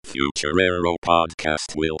Futurero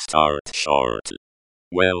podcast will start short.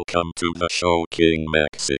 Welcome to the show King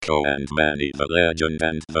Mexico and Manny the Legend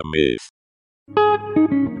and the Myth.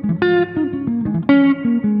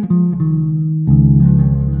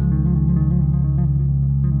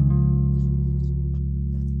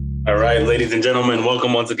 All right, ladies and gentlemen,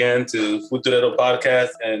 welcome once again to Futurero podcast.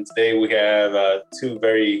 And today we have two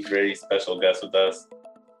very, very special guests with us.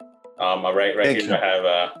 Right here, I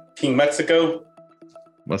have King Mexico.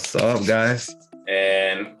 What's up, guys?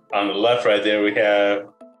 And on the left right there, we have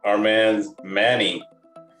our man's Manny,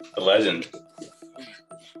 the legend.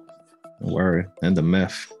 Word and the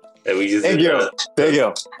myth. And we just Thank you.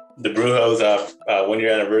 The Brujos 1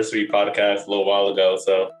 year anniversary podcast a little while ago.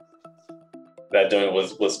 So that joint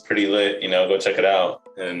was pretty lit. You know, go check it out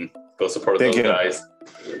and go support those guys.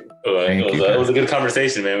 It was a good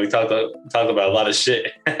conversation, man. We talked about a lot of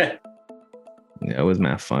shit. Yeah, it was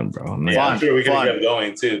mad fun, bro. Yeah, I'm sure we could have kept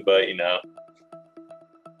going too, but you know,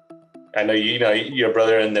 I know your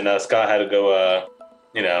brother and then Scott had to go.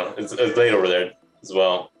 It's late over there as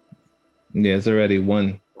well. Yeah, it's already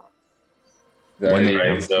one.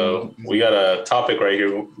 Right, so we got a topic right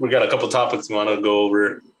here. We got a couple topics we want to go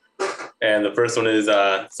over, and the first one is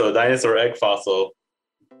so a dinosaur egg fossil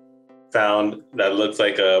found that looks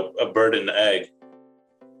like a bird in the egg.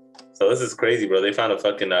 So this is crazy, bro. They found a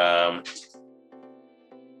fucking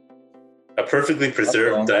a perfectly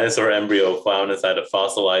preserved dinosaur embryo found inside a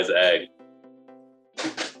fossilized egg.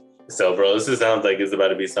 So, bro, this sounds like it's about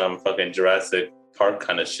to be some fucking Jurassic Park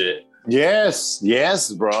kind of shit. Yes,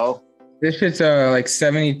 bro. This shit's like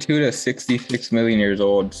 72 to 66 million years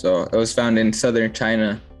old. So it was found in southern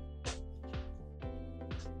China.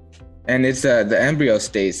 And it's the embryo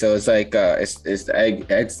state. So it's like it's the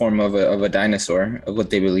egg form of a dinosaur, of what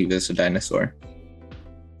they believe is a dinosaur.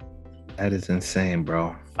 That is insane,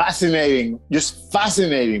 bro. Fascinating. Just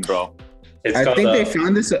fascinating, bro. I think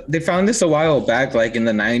they found this a while back, like in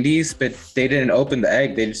the 90s, but they didn't open the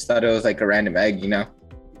egg. They just thought it was like a random egg, you know?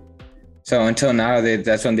 So until now,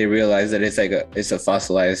 that's when they realized that it's a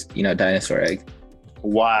fossilized, dinosaur egg.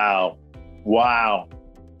 Wow.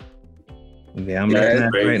 Yeah, I'm looking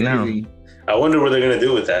at it right now. I wonder what they're gonna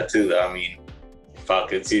do with that too, though. I mean,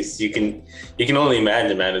 fuck, it's just, you can only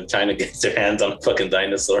imagine, man, if China gets their hands on a fucking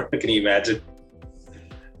dinosaur. Can you imagine?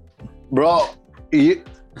 Bro,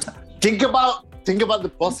 think about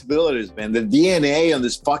the possibilities, man. The DNA on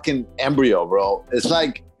this fucking embryo, bro. It's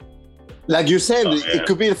like you said, it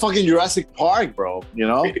could be the fucking Jurassic Park, bro. You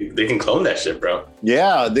know? They can clone that shit, bro.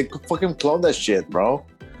 Yeah, they could fucking clone that shit, bro.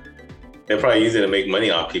 They're probably using it to make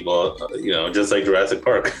money off people, just like Jurassic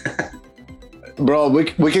Park. Bro, we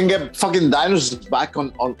can get fucking dinosaurs back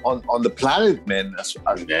on the planet, man.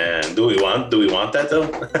 Man, do we want that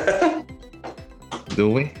though? Do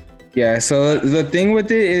we? Yeah, so the thing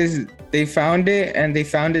with it is they found it,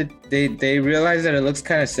 they realized that it looks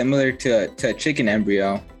kind of similar to a chicken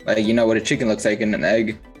embryo. Like, what a chicken looks like in an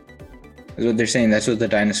egg. Is what they're saying. That's what the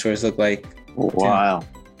dinosaurs look like. Wow.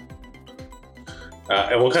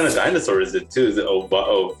 And what kind of dinosaur is it too? Is it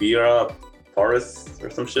Ovira Paris or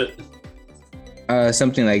some shit?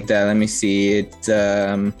 Something like that. Let me see. It's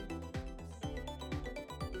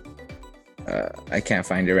I can't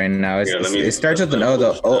find it right now. It starts with an O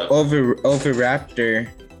though.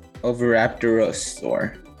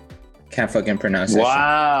 Oviraptorosaur. Can't fucking pronounce it.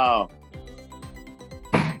 Wow.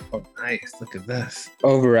 Oh, nice. Look at this.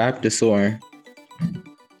 Oviraptorosaur.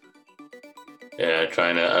 Yeah,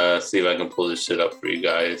 trying to see if I can pull this shit up for you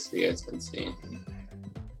guys so you guys can see.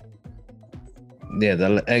 Yeah,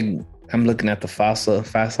 the egg. I'm looking at the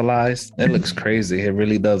fossilized. It looks crazy. It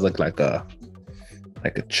really does look like a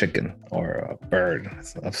chicken or a bird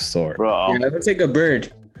of sort. Bro. Yeah, it looks like a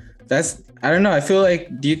bird. I don't know. I feel like,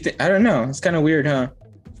 I don't know. It's kind of weird, huh?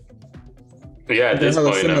 Yeah, at this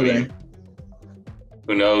point, I mean,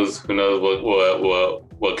 who knows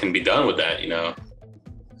what can be done with that,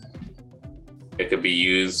 It could be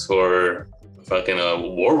used for fucking a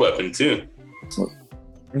war weapon too.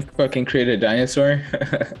 Fucking create a dinosaur.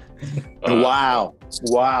 Wow.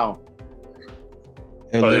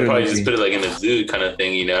 Or they probably just put it like in a zoo kind of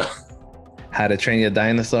thing, How to train your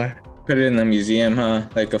dinosaur? Put it in the museum, huh?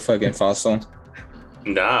 Like a fucking fossil.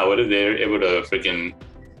 Nah, what if they're able to freaking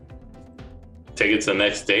take it to the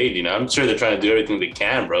next stage, I'm sure they're trying to do everything they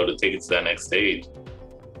can, bro, to take it to that next stage.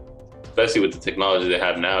 Especially with the technology they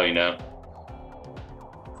have now,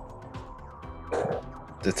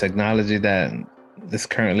 The technology that is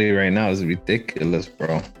currently right now is ridiculous,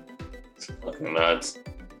 bro. It's fucking nuts.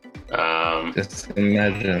 Just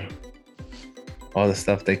imagine all the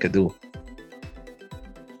stuff they could do.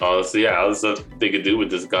 All the stuff they could do with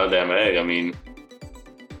this goddamn egg. I mean,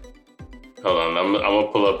 Hold on, I'm gonna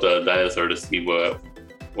pull up the dinosaur to see what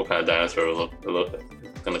kind of dinosaur will look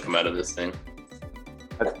gonna come out of this thing.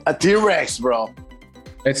 A T-Rex, bro.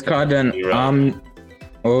 It's called an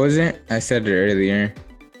what was it? I said it earlier.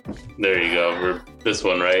 There you go. This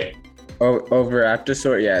one, right?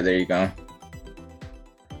 Oviraptorosaur. Yeah, there you go.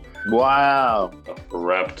 Wow.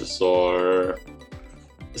 Raptorosaur.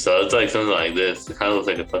 So it's like something like this. It kind of looks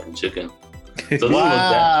like a fucking chicken. So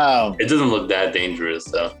it doesn't look that dangerous,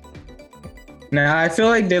 though. Nah, I feel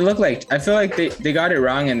like they got it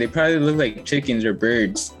wrong, and they probably look like chickens or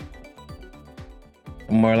birds.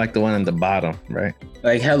 More like the one in the bottom, right?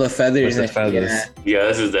 Like hella feathers. With the feathers. Yeah,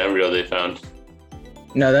 this is the embryo they found.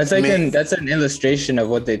 No, that's like that's an illustration of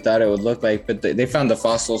what they thought it would look like, but they found the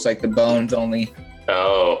fossils, like the bones only.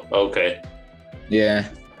 Oh, okay. Yeah.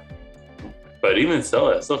 But even so,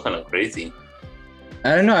 that's still kind of crazy.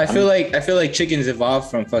 I don't know. I feel like chickens evolved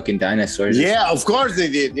from fucking dinosaurs. Yeah, of course they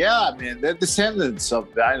did. Yeah, man, they're descendants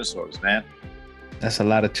of dinosaurs, man. That's a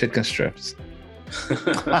lot of chicken strips.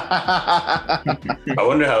 I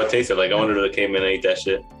wonder how it tasted. Like, I wonder if they came in and ate that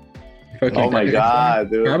shit. Oh my god,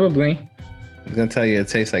 dude. Probably. I'm gonna tell you, it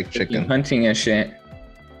tastes like chicken. Hunting and shit.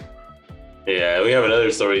 Yeah, we have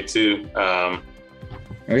another story too.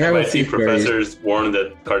 We have MIT professors warned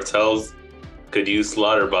that cartels could use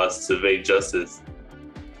slaughter bots to evade justice.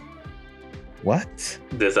 What?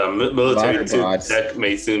 This military tech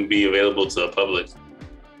may soon be available to the public.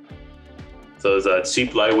 So those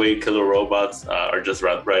cheap, lightweight killer robots are just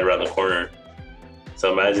right around the corner.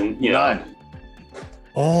 So imagine, you know,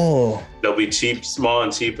 they'll be cheap, small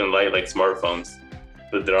and cheap and light like smartphones,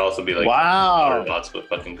 but there'll also be like robots with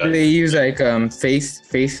fucking guns. Do they use like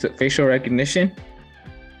facial recognition?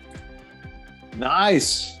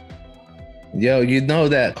 Nice. Yo, you know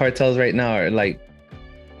that cartels right now are like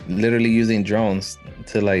literally using drones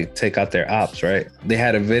to like take out their ops, right? They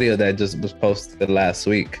had a video that just was posted last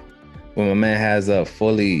week when my man has a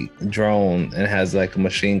fully drone and has like a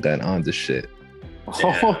machine gun on the shit.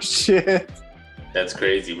 Yeah. Oh shit. That's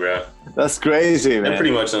crazy, bro. That's crazy, man. They're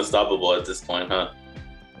pretty much unstoppable at this point, huh?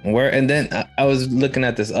 And then I was looking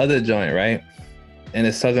at this other joint, right? And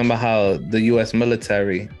it's talking about how the U.S.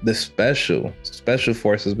 military, the special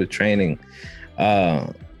forces with training,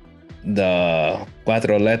 the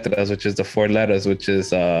cuatro letras, which is the 4 letters, which is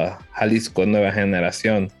Jalisco Nueva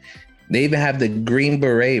Generación. They even have the Green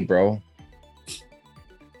Beret, bro.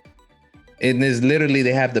 It is literally,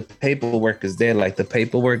 they have the paperwork is there, like the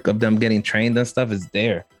paperwork of them getting trained and stuff is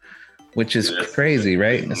there, which is crazy,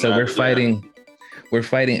 right? And so we're fighting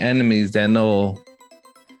enemies that know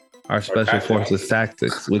our special forces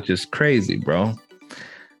tactics, which is crazy, bro.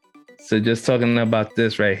 So just talking about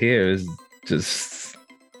this right here is just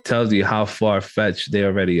tells you how far-fetched they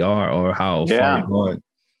already are, or how far going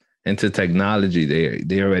into technology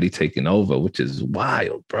they already taken over, which is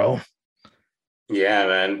wild, bro. Yeah,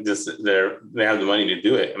 man. Just they have the money to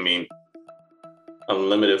do it. I mean,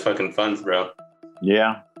 unlimited fucking funds, bro.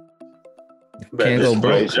 Yeah. But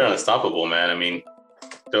they're unstoppable, man. I mean,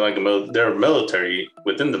 they're like they're military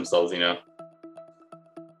within themselves, you know.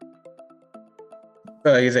 I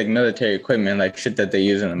feel like it's like military equipment, like shit that they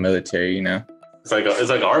use in the military, you know. It's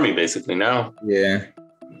like army basically now. Yeah.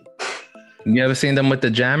 You ever seen them with the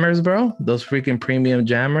jammers, bro? Those freaking premium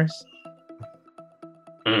jammers?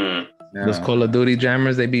 No. Those Call of Duty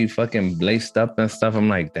jammers, they be fucking laced up and stuff. I'm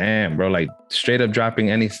like, damn, bro, like straight up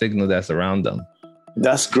dropping any signal that's around them.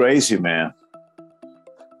 That's crazy, man.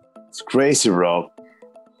 It's crazy, bro.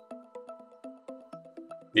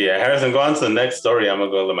 Yeah, Harrison, go on to the next story. I'm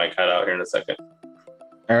gonna go let my cat out here in a second.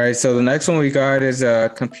 All right, so the next one we got is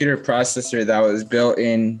a computer processor that was built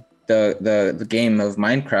in the game of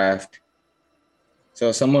Minecraft.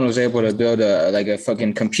 So someone was able to build a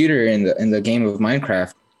fucking computer in the game of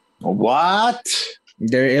Minecraft. What?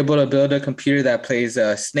 They're able to build a computer that plays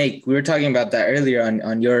Snake. We were talking about that earlier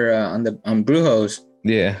on your on Brujos.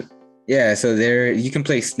 Yeah. Yeah, so you can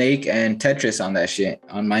play Snake and Tetris on that shit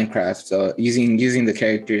on Minecraft. So using the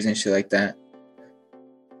characters and shit like that.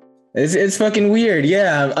 It's fucking weird.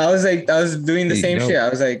 Yeah, I was doing the same shit.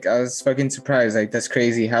 I was fucking surprised. Like, that's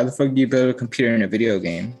crazy. How the fuck do you build a computer in a video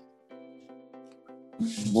game?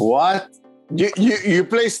 What? You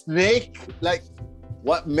play Snake like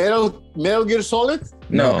what? Metal Gear Solid?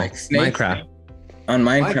 No, like Snake Minecraft. On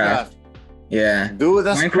Minecraft. Yeah, dude,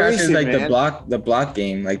 that's Minecraft crazy, is like man. the block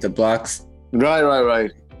game, like the blocks.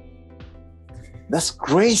 Right. That's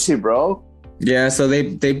crazy, bro. Yeah, so they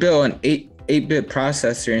built an 8-bit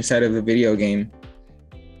processor inside of a video game.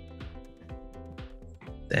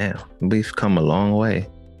 Damn, we've come a long way.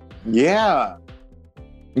 Yeah.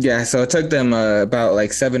 Yeah, so it took them about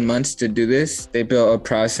like 7 months to do this. They built a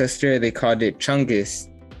processor. They called it Chungus.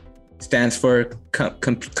 Stands for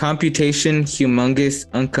Computation Humongous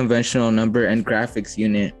Unconventional Number and Graphics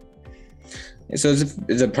Unit. So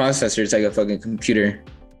it's a processor. It's like a fucking computer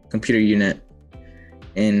unit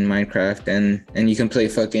in Minecraft, and you can play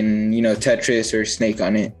fucking Tetris or Snake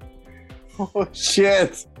on it. Oh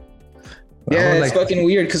shit! Yeah, it's fucking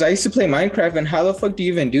weird because I used to play Minecraft, and how the fuck do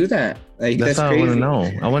you even do that? Like that's crazy. I want to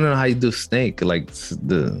know. I want to know how you do Snake. Like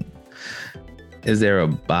is there a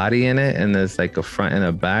body in it and there's like a front and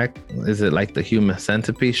a back? Is it like the human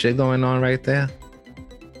centipede shit going on right there?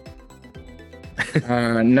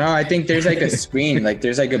 No, I think there's like a screen. Like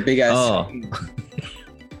there's like a big ass screen.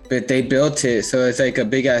 But they built it so it's like a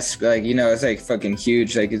big ass, like it's like fucking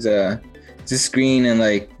huge. Like it's a screen and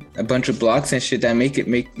like a bunch of blocks and shit that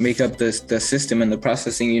make up the system and the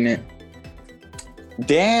processing unit.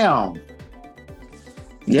 Damn.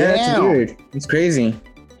 Yeah, it's weird. It's crazy.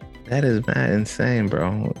 That is mad insane,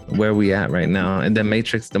 bro. Where we at right now? And the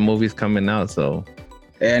Matrix, the movie's coming out, so.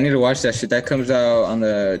 Yeah, I need to watch that shit. That comes out on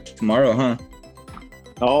tomorrow, huh?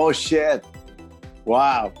 Oh shit!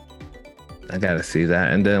 Wow. I gotta see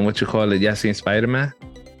that. And then what you call it? You seen Spider-Man?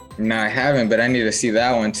 No, I haven't, but I need to see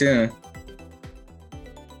that one too.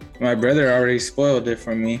 My brother already spoiled it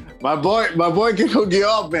for me. My boy can hook you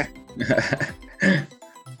up, man.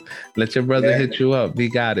 Let your brother hit you up. He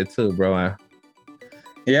got it too, bro.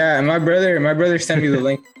 Yeah, and my brother sent me the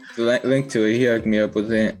link to it. He hooked me up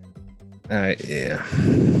with it. All right, yeah.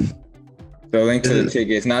 The link to the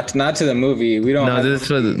tickets, not to the movie. We don't. No, this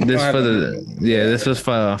was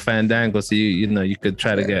for Fandango. So you could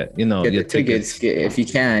try to get your the tickets if you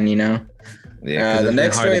can. Yeah. The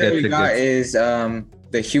next story that we got is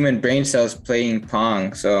the human brain cells playing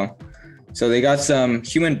Pong. So they got some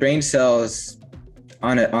human brain cells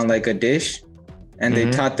on like a dish, and they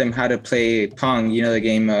taught them how to play Pong. The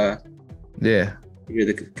game. Yeah.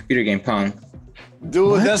 The computer game Pong. Dude,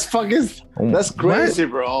 what? that's crazy,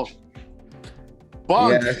 bro.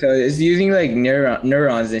 Pong. Yeah, so it's using like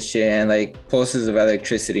neurons and shit and like pulses of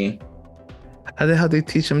electricity. How the hell they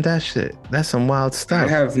teach them that shit? That's some wild stuff. I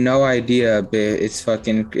have no idea, but it's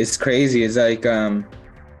crazy. It's like the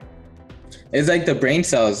brain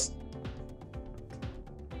cells.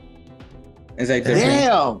 It's like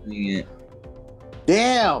the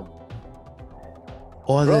Damn.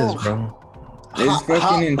 All this, bro. It's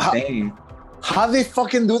fucking insane. How they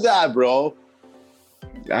fucking do that, bro?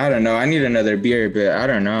 I don't know. I need another beer, but I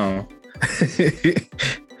don't know.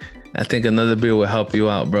 I think another beer will help you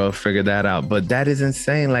out, bro. Figure that out. But that is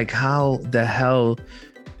insane. Like, how the hell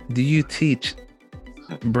do you teach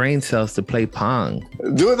brain cells to play Pong?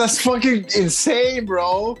 Dude, that's fucking insane,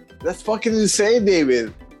 bro. That's fucking insane,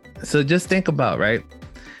 David. So just think about, right?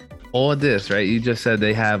 All this, right? You just said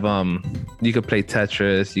they have you could play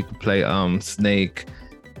Tetris, you could play Snake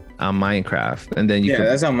on Minecraft, and then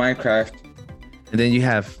that's on Minecraft. And then you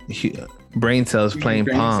have brain cells playing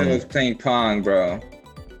Pong. Brain cells playing Pong, bro.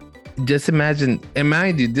 Just imagine, and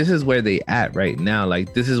mind you, this is where they at right now.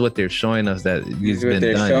 Like, this is what they're showing us that it's been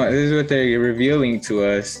done. This is what they're revealing to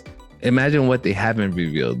us. Imagine what they haven't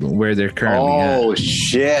revealed, where they're currently at. Oh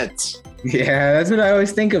shit! Yeah, that's what I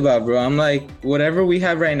always think about, bro. I'm like, whatever we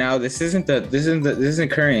have right now, this isn't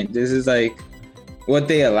current. This is like what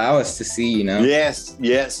they allow us to see, Yes.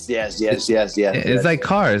 It's like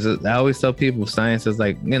cars. I always tell people science is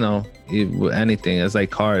like, anything. It's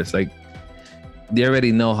like cars. Like, they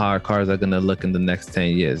already know how our cars are going to look in the next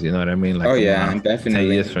 10 years. You know what I mean? Like, oh, yeah, definitely.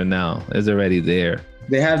 10 years from now, it's already there.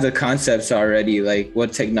 They have the concepts already, like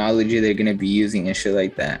what technology they're going to be using and shit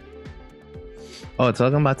like that. Oh,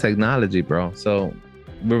 talking about technology, bro. So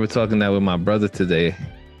we were talking that with my brother today.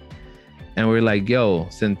 And we're like, yo,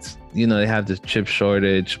 since, they have this chip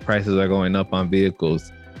shortage, prices are going up on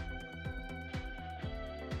vehicles.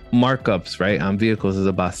 Markups, right, on vehicles is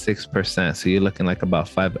about 6%. So you're looking like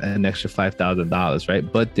about an extra $5,000, right?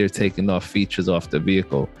 But they're taking off features off the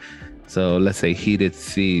vehicle. So let's say heated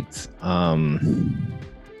seats,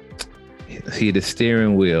 heated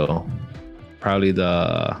steering wheel, probably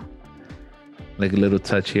the like a little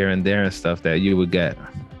touch here and there and stuff that you would get.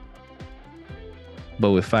 But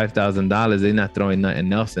with $5,000, they're not throwing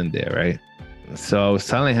nothing else in there, right? So I was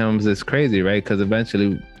telling him it's crazy, right? Because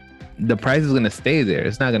eventually the price is going to stay there.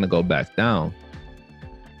 It's not going to go back down.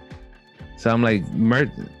 So I'm like,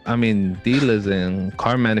 dealers and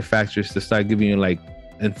car manufacturers to start giving you like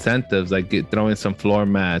incentives, like throwing some floor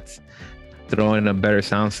mats, throwing a better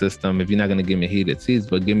sound system. If you're not going to give me heated seats,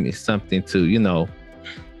 but give me something to,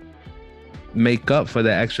 make up for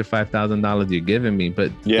the extra $5,000 you're giving me.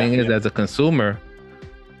 But the thing is, as a consumer,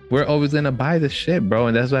 we're always gonna buy the shit, bro,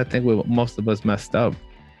 and that's what I think most of us messed up.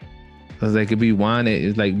 Cause like if we want it,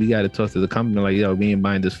 it's like we gotta talk to the company like, yo, we ain't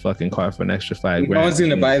buying this fucking car for an extra $5,000. No one's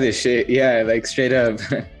gonna buy this shit. Yeah, like straight up.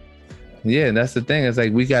 Yeah, that's the thing. It's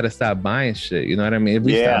like we gotta stop buying shit. You know what I mean? If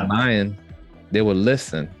we stop buying, they will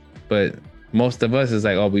listen. But most of us is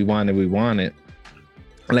like, oh, we want it.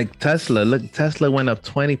 Like Tesla, look, Tesla went up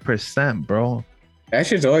 20%, bro. That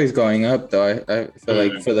shit's always going up though. I feel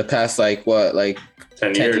like for the past 10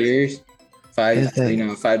 years? 5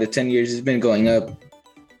 to 10 years, it's been going up.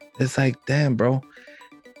 It's like, damn, bro.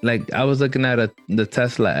 Like I was looking at the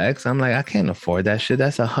Tesla X. I'm like, I can't afford that shit.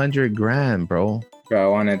 That's $100,000, bro. Bro, I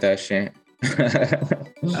wanted that shit.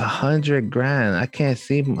 $100,000. I can't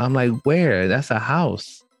see. I'm like, where? That's a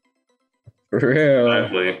house. For real.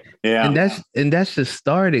 Exactly. Yeah. And that's just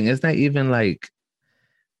starting. It's not even like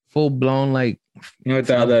full blown like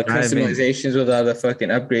with all the customizations, with all the fucking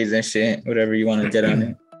upgrades and shit, whatever you want to get on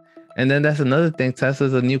it. And then that's another thing.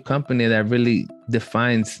 Tesla's a new company that really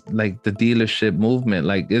defines like the dealership movement.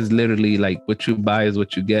 Like it's literally like what you buy is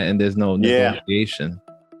what you get, and there's no negotiation.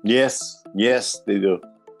 Yes, they do.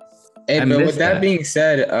 Hey, but with that being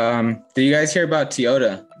said, do you guys hear about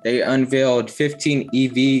Toyota? They unveiled 15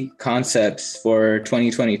 EV concepts for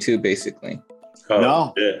 2022, basically. Oh,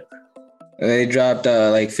 no. Yeah. They dropped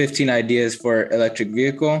 15 ideas for electric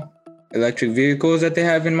vehicles that they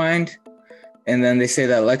have in mind. And then they say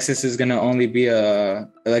that Lexus is gonna only be a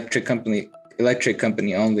electric company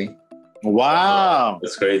only. Wow,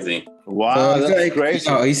 that's crazy. Wow, so that's crazy.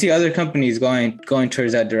 You see other companies going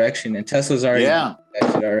towards that direction, and Tesla's already that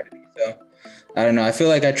shit already. So I don't know. I feel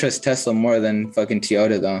like I trust Tesla more than fucking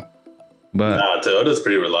Toyota though. But Toyota's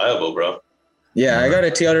pretty reliable, bro. Yeah, I got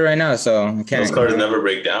a Toyota right now, so I can't. Those cars never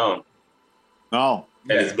break down. No,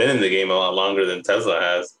 and it's been in the game a lot longer than Tesla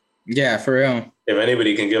has. Yeah, for real. If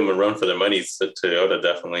anybody can give them a run for their money, it's Toyota,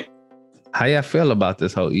 definitely. How y'all feel about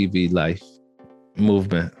this whole EV life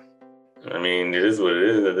movement? I mean, it is what it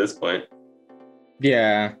is at this point.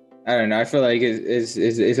 Yeah, I don't know. I feel like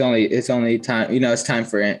it's only time. It's time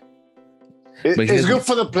for it. It's good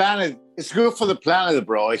for the planet. It's good for the planet,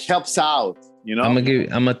 bro. It helps out. You know. I'm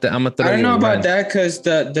gonna throw I don't know about that because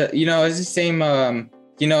the it's the same.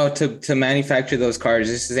 To manufacture those cars,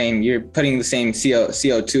 it's the same. You're putting the same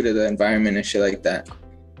CO2 to the environment and shit like that.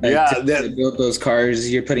 To build those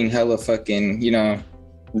cars, you're putting hella fucking,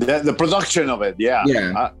 the production of it. Yeah.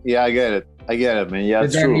 I get it, man. Yeah,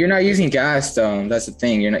 but then you're not using gas, though. That's the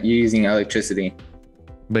thing. You're using electricity.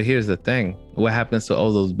 But here's the thing: what happens to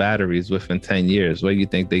all those batteries within 10 years? What do you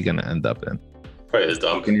think they're gonna end up in? Probably a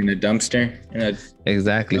dump. In a dumpster.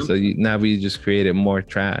 Exactly. So now we just created more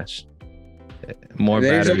trash.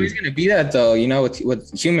 There's always going to be that though,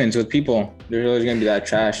 with humans, with people, there's always going to be that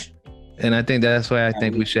trash. And I think that's why I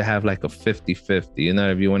think we should have like a 50-50.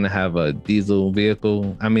 If you want to have a diesel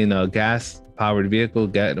vehicle, a gas powered vehicle,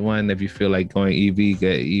 get one. If you feel like going EV,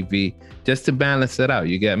 get EV, just to balance it out.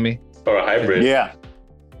 You get me? Or a hybrid. Yeah.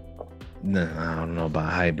 No, I don't know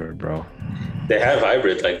about hybrid, bro. They have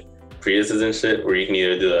hybrids like Priuses and shit where you can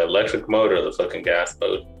either do the electric mode or the fucking gas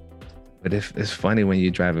mode. But it's funny when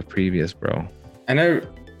you drive a Prius, bro.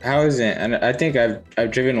 How is it? And I think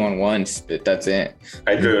I've driven one once, but that's it.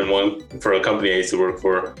 I driven one for a company I used to work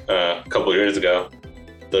for a couple of years ago,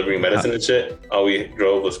 delivering medicine and shit. All we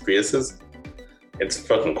drove was Priuses. It's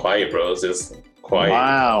fucking quiet, bro. It's just quiet.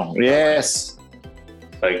 Wow. Yes.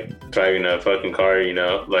 Like driving a fucking car,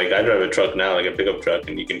 like I drive a truck now, like a pickup truck,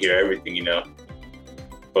 and you can hear everything,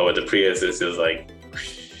 But with the Prius, it's just like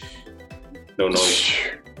no noise.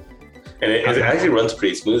 And it actually runs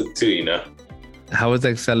pretty smooth too, How is the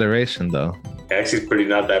acceleration though? Actually, it's pretty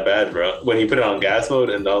not that bad, bro. When you put it on gas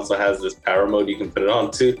mode, and it also has this power mode you can put it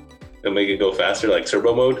on too, it'll make it go faster, like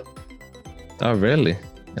turbo mode. Oh, really?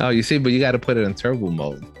 Oh, you see, but you got to put it in turbo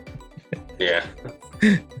mode. Yeah.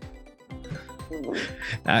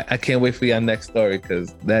 I can't wait for your next story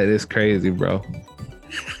because that is crazy, bro.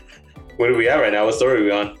 What are we at right now? What story are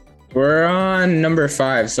we on? We're on number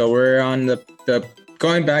 5. So we're on the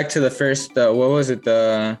going back to the first, what was it?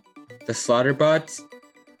 The slaughter bots?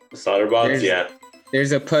 The slaughter bots, yeah.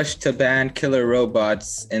 There's a push to ban killer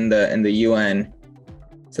robots in the UN.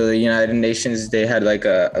 So the United Nations, they had like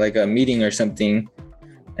a meeting or something,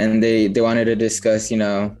 and they wanted to discuss,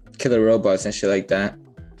 killer robots and shit like that.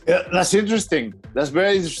 Yeah, that's interesting. That's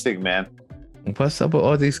very interesting, man. What's up with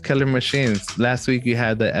all these killer machines? Last week you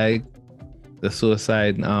had the egg, the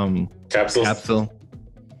suicide capsule.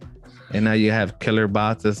 And now you have killer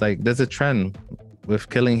bots. It's like there's a trend with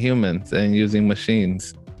killing humans and using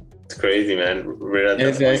machines. It's crazy, man.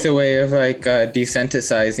 It's a way of like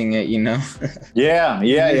desensitizing it, you know. Yeah.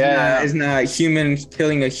 It's not human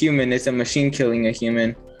killing a human. It's a machine killing a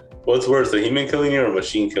human. What's worse, a human killing you or a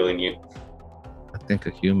machine killing you? I think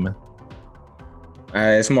a human.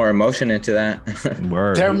 It's more emotion into that.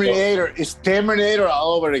 Word. Terminator. It's Terminator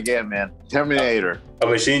all over again, man. Terminator. A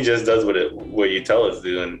machine just does what you tell it to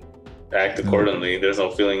do and act accordingly. There's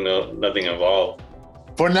no feeling, nothing involved.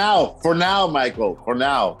 For now, Michael. For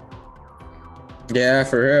now. Yeah,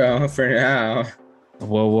 for real. For now.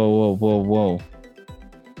 Whoa.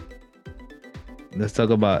 Let's talk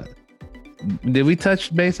about. Did we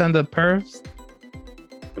touch base on the pervs?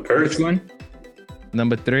 The pervs? Which one?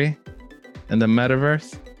 Number 3 in the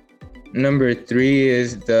metaverse. Number 3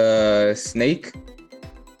 is the snake.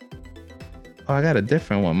 Oh, I got a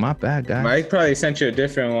different one. My bad, guy. Mike probably sent you a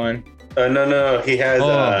different one. No. He has.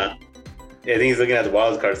 I think he's looking at the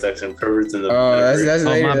wild card section. Perverts in the. That's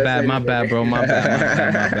later, my bad, bro. My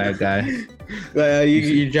bad, guy.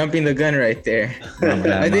 You're jumping the gun right there.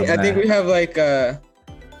 I think we have like.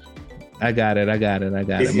 I got it.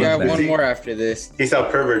 We have one more after this. He saw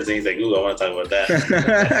perverts and he's like, "Ooh, I want to talk about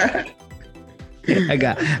that." I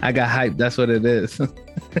got hyped. That's what it is.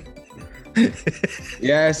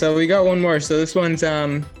 Yeah, so we got one more. So this one's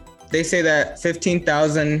they say that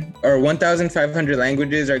 15,000 or 1,500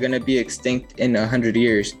 languages are going to be extinct in 100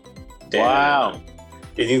 years. Damn. Wow.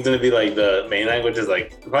 You think it's going to be like the main languages,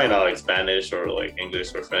 like probably not like Spanish or like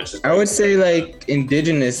English or French? I would say like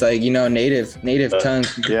indigenous, like, you know, native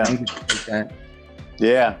tongues. Yeah. Like that.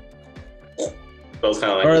 Yeah. Those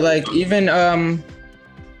kind of languages. Or like even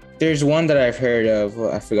there's one that I've heard of.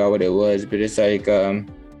 Well, I forgot what it was, but it's like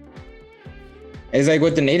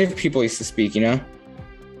what the native people used to speak, you know?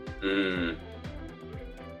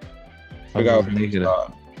 Forgot what it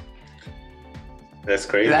was. That's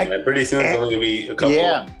crazy. Like, pretty soon it's only gonna be a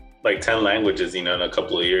couple, like 10 languages, you know, in a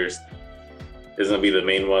couple of years. It's gonna be the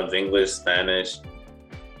main ones: English, Spanish,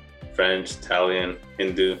 French, Italian,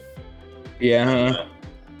 Hindu. Yeah.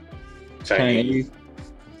 Chinese.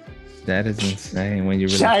 That is insane when you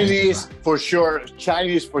really Chinese for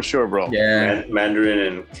sure, bro. Yeah. Mandarin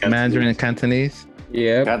and Cantonese. Mandarin and Cantonese.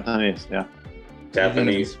 Yeah. Cantonese, yeah.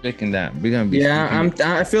 Japanese. Speaking that, we're gonna be. Yeah,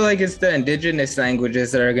 I feel like it's the indigenous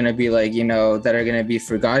languages that are gonna be like, you know, that are gonna be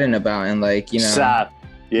forgotten about and like, you know. Sad.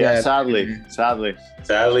 Yeah, sadly. Sadly,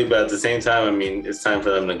 but at the same time, I mean, it's time for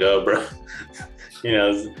them to go, bro. You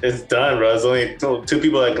know, it's done, bro. There's only two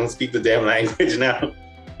people that can speak the damn language now.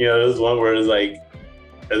 You know, there's one where it's like,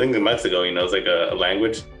 I think in Mexico, you know, it's like a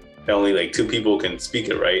language that only like 2 people can speak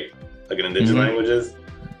it, right? Like in indigenous languages.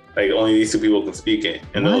 Like only these 2 people can speak it,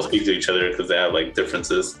 and they'll speak to each other because they have like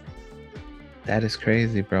differences. That is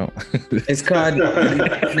crazy, bro. It's called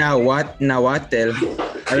Nahuatl. Yeah,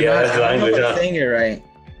 that's the language. I'm saying it right.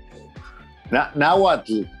 Now what?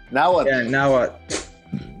 Yeah, Nahuatl.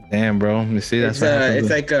 Damn, bro. You see, that's it's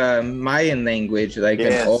like a Mayan language, like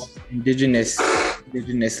an old indigenous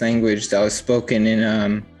language that was spoken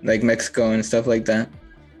in like Mexico and stuff like that.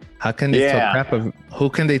 How can they talk crap of? Who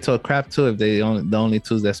can they talk crap to if they the only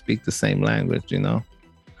 2 that speak the same language? You know,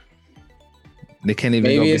 they can't even.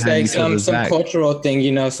 Maybe go it's like some back. cultural thing,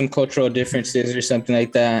 you know, some cultural differences or something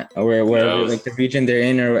like that, or wherever like the region they're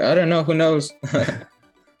in, or I don't know, who knows.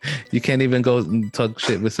 You can't even go and talk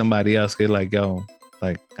shit with somebody else. They're like, yo,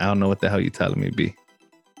 like I don't know what the hell you telling me, B.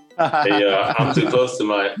 Hey, I'm too close to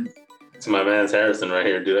my man's Harrison right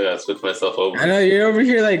here, dude. I gotta switch myself over. I know you're over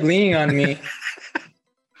here like leaning on me.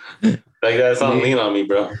 Like that song, lean on me,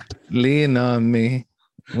 bro. Lean on me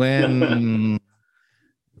when.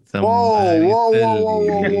 Whoa.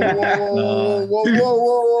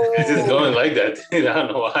 It's just going like that, dude. I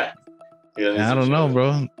don't know why. I don't know,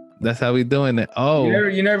 bro. That's how we doing it. Oh,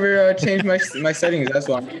 you never changed my settings. That's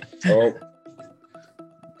why. Oh.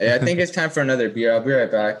 Yeah, I think it's time for another beer. I'll be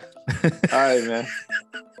right back. All right, man.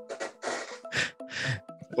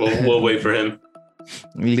 We'll wait for him.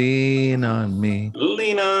 Lean on me.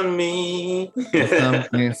 Lean on me.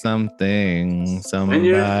 something. When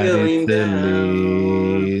you're Somebody feeling to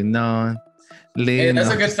down. lean on. Hey, that's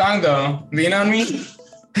a good song though. Lean on me.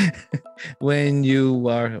 When you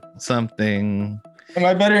are something. Am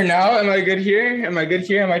I better now? Am I good here? Am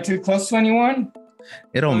I too close to anyone?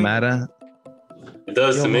 It don't matter. It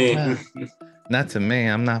does to me. Not to me.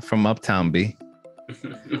 I'm not from Uptown, B.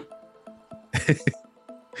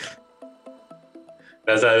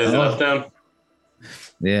 That's how it is in Uptown.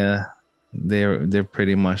 Yeah, they're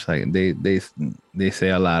pretty much like they say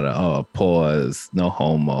a lot of pause, no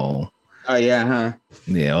homo. Oh yeah, huh?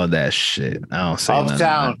 Yeah, all that shit. I don't say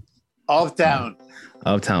Uptown.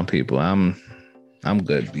 Uptown people. I'm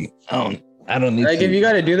good, B. I don't need like to. if you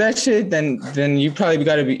gotta do that shit, then you probably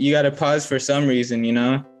gotta pause for some reason, you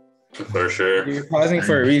know. For sure. You're pausing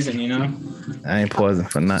for a reason, you know. I ain't pausing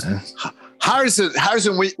for nothing. Harrison,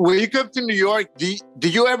 when you come to New York, did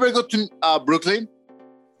you ever go to Brooklyn?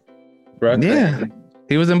 Brooklyn. Yeah.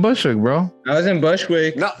 He was in Bushwick, bro. I was in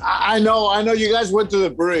Bushwick. No, I know you guys went to the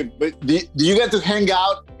brewery, but do you get to hang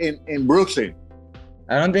out in Brooklyn?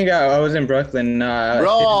 I don't think I was in Brooklyn.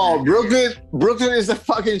 Bro, Brooklyn is the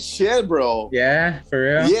fucking shit, bro. Yeah, for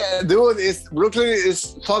real. Yeah, dude, Brooklyn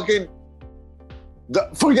is fucking.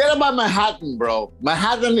 Forget about Manhattan, bro.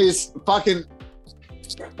 Manhattan is fucking.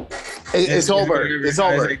 It's over. It's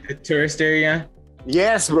over. Like the tourist area.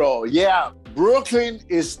 Yes, bro. Yeah, Brooklyn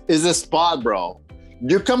is the spot, bro.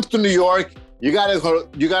 You come to New York, you gotta go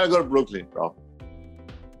to Brooklyn, bro.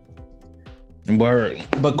 Word.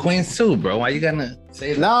 But Queens too, bro. Why you gonna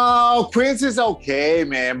say that? No, Queens is okay,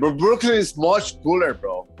 man. But Brooklyn is much cooler,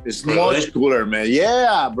 bro. It's Really? much cooler, man.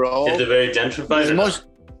 Yeah, bro. Is it very gentrified? It's or much.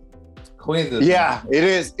 Queens is Yeah, it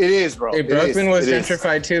is. It is, bro. Hey, Brooklyn was It is.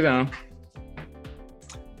 gentrified too, though.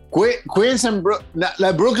 Queens and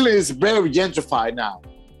like Brooklyn is very gentrified now,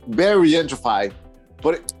 very gentrified.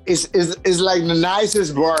 But it's like the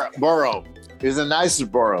nicest borough. It's the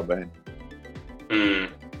nicest borough, man. Hmm.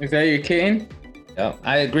 Is that your kitten? Yeah,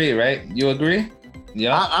 I agree, right? You agree?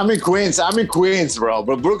 Yeah. I'm in Queens. I'm in Queens, bro.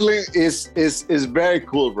 But Brooklyn is very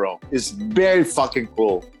cool, bro. It's very fucking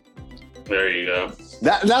cool. There you go.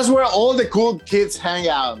 That's where all the cool kids hang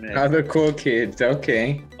out, man. Other cool kids.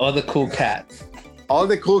 Okay. All the cool cats. All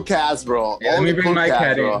the cool cats, bro. Yeah, all let me the bring cool my cats,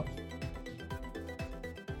 cat in. bro.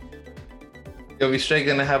 Yo, we straight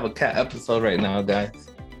gonna have a cat episode right now, guys.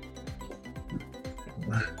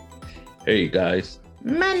 Hey guys.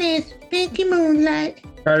 My name's Pinky Moonlight.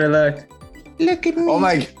 Harder luck. Look at me. Oh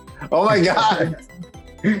my god.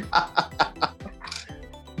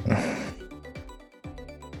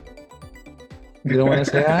 You don't want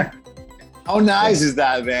to say that? How nice is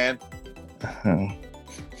that, man?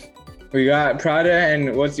 We got Prada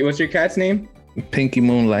and what's your cat's name? Pinky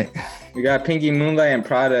Moonlight. We got Pinky Moonlight and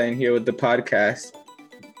Prada in here with the podcast.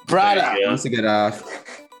 Prada. There you go. Wants to get off.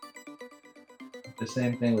 The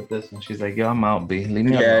same thing with this one. She's like, yo, I'm out, B. Leave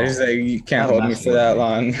me Yeah, alone. it's like you can't I'm hold me messing for with that you.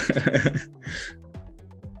 long.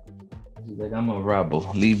 She's like, I'm a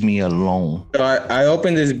rebel. Leave me alone. So I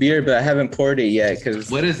opened this beer, but I haven't poured it yet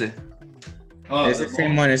because What is it? Oh, it's the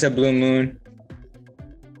same one. It's a Blue Moon.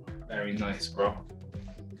 Very nice, bro.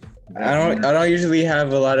 I don't usually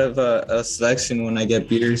have a lot of a selection when I get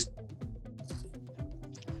beers.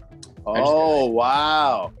 Oh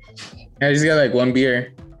wow. I just got like one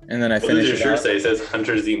beer and then I What does finish your it shirt out. say? It says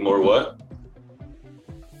hunters eat more what?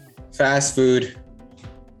 Fast food.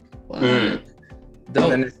 Mm. Dope.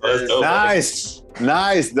 And then it That's says, dope.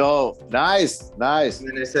 Nice, though. Nice. and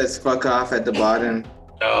then it says fuck off at the bottom.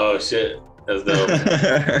 Oh shit. That's dope.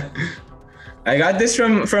 I got this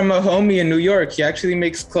from a homie in New York. He actually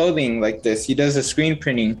makes clothing like this. He does a screen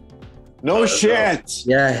printing. No that's shit.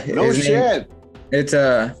 Yeah. No his name- shit. It's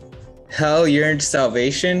Hell Yearned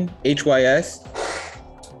Salvation, HYS.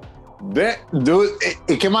 Dude,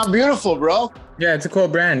 it came out beautiful, bro. Yeah, it's a cool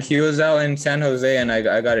brand. He was out in San Jose and I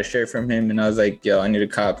got a shirt from him and I was like, yo, I need a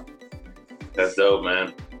cop. That's dope,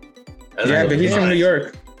 man. That's Yeah, dope. but he's from New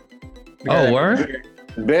York. Oh, word?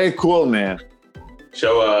 Very cool, man.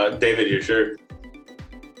 Show David your shirt.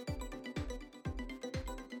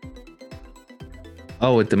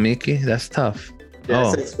 Oh, with the Mickey? That's tough. Yeah,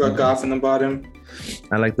 Oh. it says fuck off in the bottom.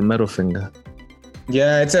 I like the middle finger.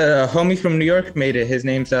 Yeah, it's a homie from New York made it. His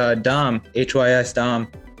name's Dom, HYS Dom.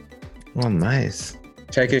 Oh, nice.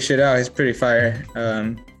 Check his shit out. He's pretty fire.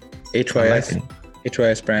 I HYS, like it.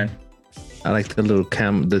 HYS brand. I like the little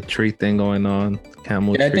the tree thing going on.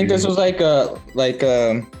 Camel Yeah, I think tree. this was like a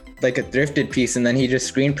thrifted piece, and then he just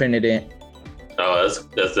screen printed it. Oh,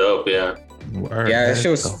 that's dope. Yeah. Word, Yeah, that's this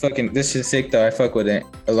shit was dope. fucking. This shit's sick though. I fuck with it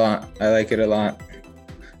a lot. I like it a lot.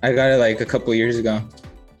 I got it like a couple years ago.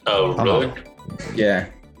 Oh, really? Yeah.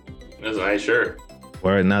 That's a nice shirt.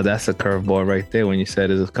 Word, now that's a curveball right there when you said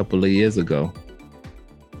it a couple of years ago.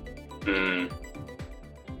 Mm.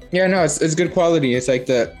 Yeah, no, it's good quality. It's like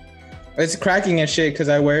it's cracking and shit because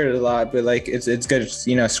I wear it a lot, but like it's good,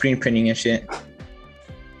 you know, screen printing and shit.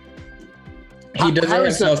 He does it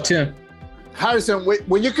Harrison- himself too. Harrison,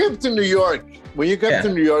 when you came to New York,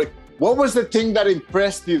 what was the thing that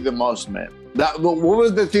impressed you the most, man? What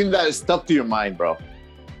was the thing that stuck to your mind, bro?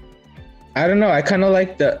 I don't know. I kind of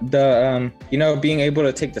like the you know, being able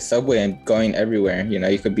to take the subway and going everywhere. You know,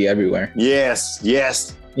 you could be everywhere. Yes.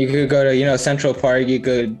 You could go to, you know, Central Park. You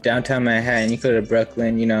could go downtown Manhattan. You could go to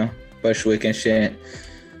Brooklyn. You know, Bushwick and shit.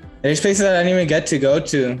 There's places that I didn't even get to go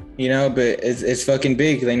to, you know, but it's fucking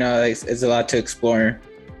big. You know, like, it's a lot to explore.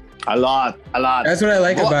 A lot. That's what I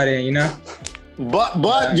like about it, you know.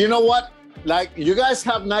 But you know what? Like, you guys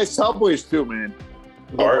have nice subways too, man.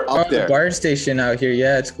 Up there. The BART station out here,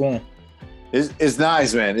 yeah, it's cool. It's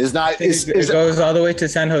nice, man. It's nice. It goes all the way to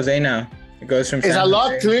San Jose now. It goes from. It's a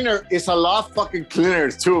lot cleaner. It's a lot fucking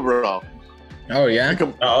cleaner too, bro. Oh yeah.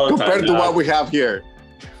 Compared to what we have here.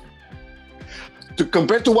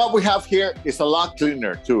 Compared to what we have here, it's a lot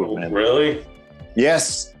cleaner too, man. Really?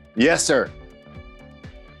 Yes, sir.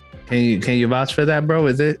 Can you vouch for that, bro?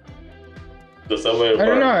 Is it? The subway. I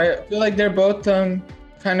don't know. I feel like they're both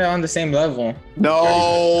kind of on the same level.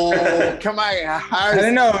 No, come on. I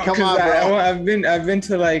don't know. Come on, bro. I've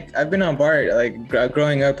been on BART. Like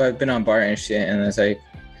growing up, I've been on BART and shit, and it's like.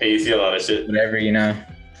 Hey, you see a lot of shit. Whatever, you know.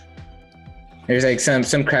 There's like some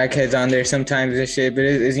crackheads on there sometimes and shit, but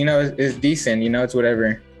it's you know it's decent, you know, it's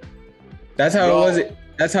whatever. That's how it was.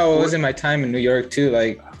 That's how it was in my time in New York too.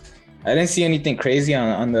 Like, I didn't see anything crazy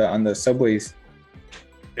on the subways.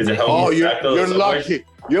 Is it you're lucky.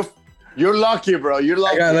 You're lucky, bro. You're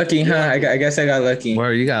lucky. I got lucky, huh? I guess I got lucky.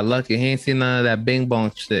 Where you got lucky? He ain't seen none of that bing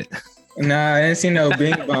bong shit. Nah, I didn't see no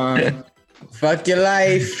bing bong. Fuck your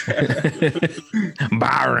life.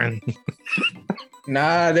 Byron.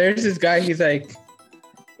 Nah, there's this guy. He's like,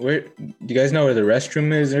 "Where? Do you guys know where the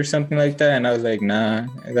restroom is or something like that?" And I was like, "Nah,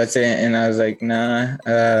 that's it." And I was like, "Nah."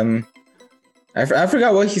 I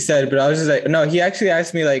forgot what he said, but I was just like, no. He actually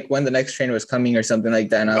asked me like when the next train was coming or something like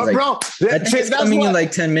that, and I was like, "Bro, I think it's coming in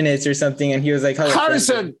like 10 minutes or something." And he was like,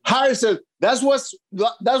 Harrison, that's what's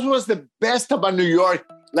the best about New York.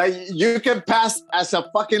 Like, you can pass as a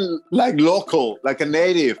fucking like local, like a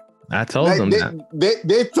native. I told them that.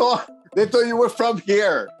 They thought you were from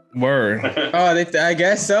here. Word. Oh, I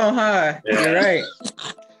guess so, huh? Yeah. You're right.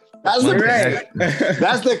 That's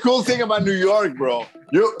That's the cool thing about New York, bro.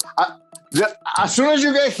 As soon as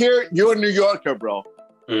you get here, you're a New Yorker, bro.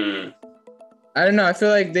 Mm. I don't know. I feel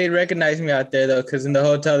like they recognize me out there though, because in the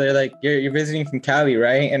hotel they're like, "You're visiting from Cali,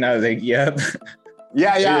 right?" And I was like, "Yep."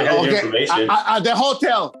 Yeah. Okay. At the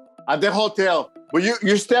hotel. But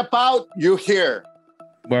you step out, you're here.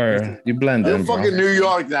 Word. You blend in, You're fucking New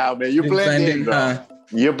York now, man. You blend in, bro.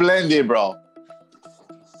 You blend in, bro.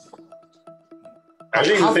 I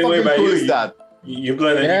think the same way about you. That? You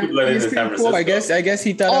blend in. Yeah, you blend in San Francisco. Cool. I guess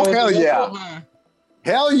he thought. Oh, hell yeah. Huh?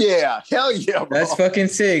 Hell yeah, bro. That's fucking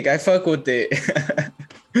sick. I fuck with it.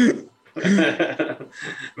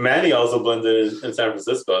 Manny also blended in San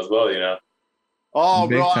Francisco as well, you know. Oh,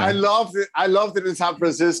 bro, I loved it. I loved it in San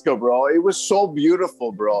Francisco, bro. It was so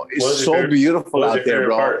beautiful, bro. It's so beautiful out there,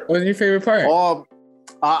 bro. What was your favorite part?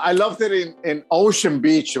 I loved it in Ocean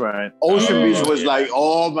Beach, man. Ocean Beach was like,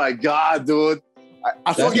 oh my God, dude.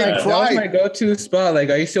 I fucking cried. That was my go-to spot. Like,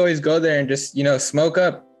 I used to always go there and just, you know, smoke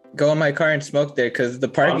up. Go in my car and smoke there because the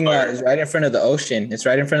parking lot is right in front of the ocean. It's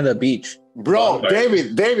right in front of the beach. Bro,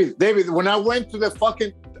 David, when I went to the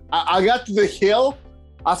fucking, I got to the hill,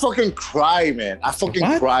 I fucking cried, man. I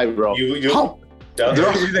fucking cried, bro. It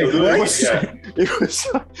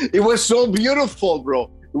was so beautiful,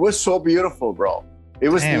 bro. It was so beautiful, bro. It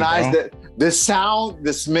was nice. Bro. The sound,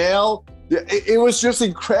 the smell, it was just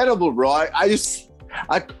incredible, bro.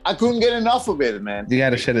 I couldn't get enough of it, man. You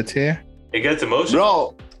gotta shed a tear. It gets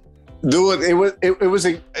emotional, bro. Dude,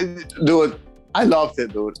 dude. I loved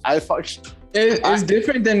it, dude. It's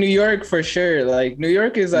different than New York for sure. Like, New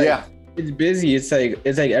York is like, it's busy. It's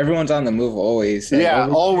like everyone's on the move always. Like,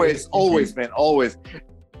 always, man, always.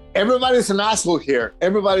 Everybody's an asshole here.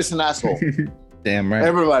 Everybody's an asshole. Damn right.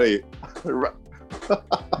 Everybody.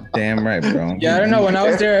 Damn right, bro. Yeah, I don't know. When I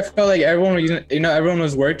was there, I felt like everyone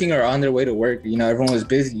was working or on their way to work. You know, everyone was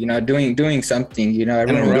busy. You know, doing something. You know,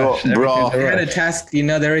 everyone they had a task. You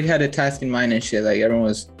know, they already had a task in mind and shit. Like, everyone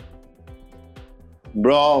was,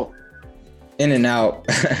 bro, in and out.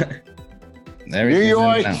 New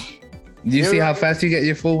York. Do you see how fast you get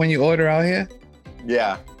your food when you order out here?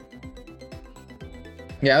 Yeah.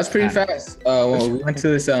 Yeah, it was pretty fast. Well, we went to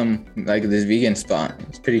this like this vegan spot.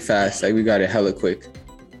 It's pretty fast. Like, we got it hella quick.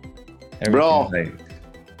 Bro,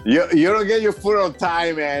 you don't get your food on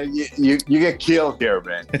time, man. You get killed here,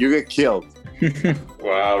 man. You get killed.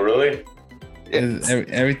 Wow, really?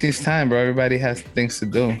 Everything's time, bro. Everybody has things to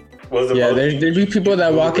do. There'd be people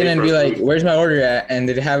that walk in and be like, "Where's my order at?" And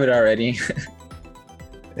they'd have it already.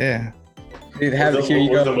 Yeah. They'd have it. Here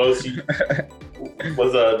you go.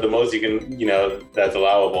 What's the most you can, you know, that's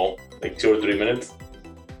allowable? Like 2 or 3 minutes?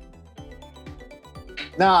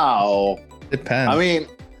 No. Depends. I mean,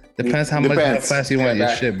 depends how fast you want your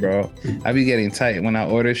shit, bro. I be getting tight when I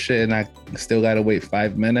order shit and I still gotta wait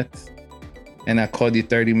 5 minutes. and I called you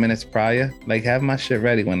 30 minutes prior, like have my shit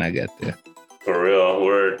ready when I get there. For real,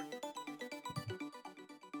 word.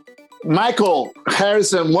 Michael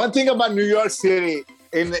Harrison, one thing about New York City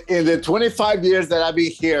in the 25 years that I've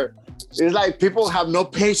been here, it's like people have no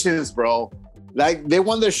patience, bro. Like they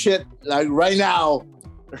want their shit like right now.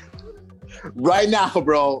 Right now,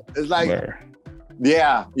 bro. It's like,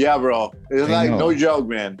 yeah, bro. It's like no joke,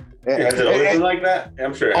 man. Has it always been like that?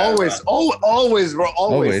 I'm sure. Always, bro.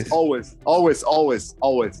 Always.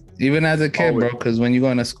 Even as a kid, bro, because when you go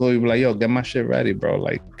into school, you be like, yo, get my shit ready, bro.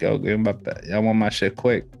 Like, yo, I want my shit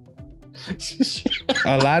quick.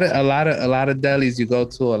 a lot of delis you go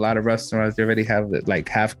to, a lot of restaurants, they already have it like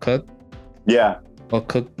half cooked. Yeah. Or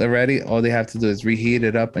cooked already. All they have to do is reheat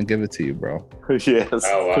it up and give it to you, bro. Yes.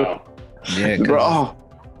 Oh wow. Yeah, bro.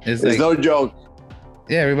 It's like, no joke.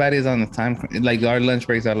 Yeah, everybody's on the time. Like our lunch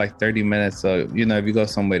breaks are like 30 minutes. So, you know, if you go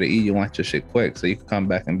somewhere to eat, you want your shit quick so you can come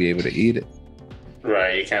back and be able to eat it.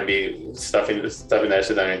 Right. You can't be stuffing that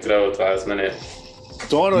shit down your throat last minute.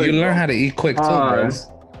 Totally. You learn how to eat quick too, bro.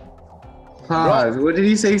 Pause. What did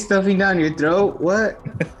he say? Stuffing down your throat? What?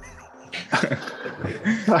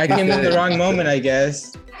 I came in the wrong moment, I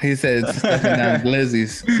guess. He said stuffing down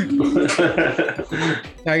glizzies.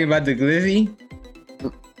 Talking about the glizzy?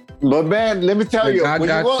 But man, let me tell you, when you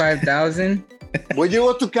go 5,000. When you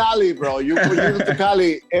go to Cali, bro, when you go to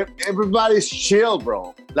Cali, everybody's chill,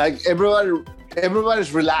 bro. Like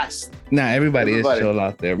everybody's relaxed. Nah, everybody is chill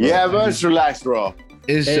out there, bro. Yeah, everybody's relaxed, bro.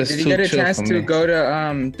 It's just did you get a chance to go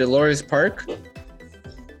to Dolores Park?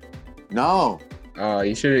 No. Oh,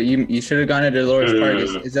 you should have gone to Dolores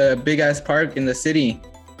Park. It's a big ass park in the city.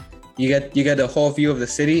 You get the whole view of the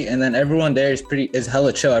city, and then everyone there is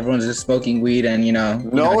hella chill. Everyone's just smoking weed and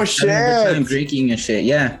shit, drinking and shit.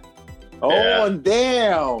 Yeah. Oh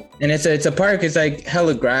damn! And it's a park. It's like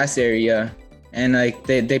hella grass area, and like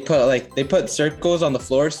they put circles on the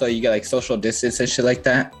floor so you get like social distance and shit like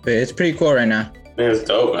that. But it's pretty cool right now. It's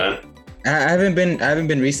dope, man. I haven't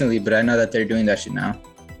been recently, but I know that they're doing that shit now.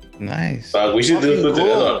 Nice. We should do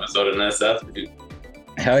a episode in SF, dude.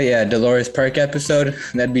 Hell yeah, Dolores Park episode.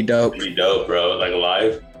 That'd be dope. That'd be dope, bro. Like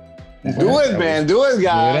live. Do it, man. Do it,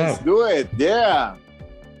 guys. Do it. Yeah.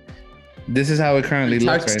 This is how it currently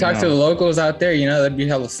looks right now. Talk to the locals out there. You know, that'd be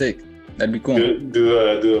hella sick. That'd be cool. Do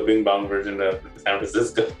a Bing Bong version of San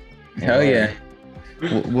Francisco. Hell yeah.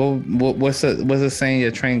 What's the saying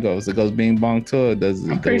your train goes? It goes Bing Bong too, or does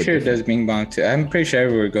it? I'm pretty sure it does Bing Bong too. I'm pretty sure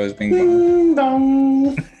everywhere goes Bing Bong. Bing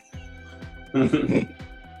Bong.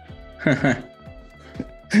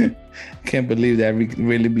 Can't believe that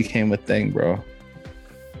really became a thing, bro.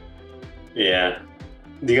 Yeah.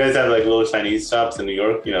 Do you guys have like little Chinese shops in New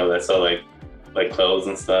York? You know, that sell like clothes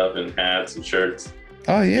and stuff and hats and shirts.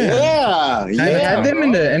 Oh yeah. They had them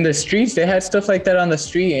in the streets. They had stuff like that on the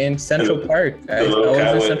street in Central Park. The little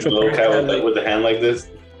cat with the hand like this.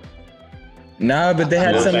 No, but they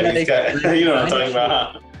had some like, you know what I'm talking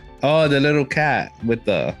about, huh? Oh, the little cat with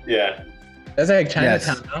the That's like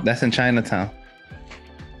Chinatown. Yes, no? that's in Chinatown.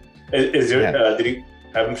 Is your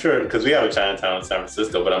I'm sure because we have a Chinatown in San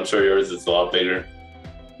Francisco, but I'm sure yours is a lot bigger.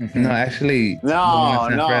 No, actually, San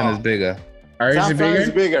Fran is bigger. Ours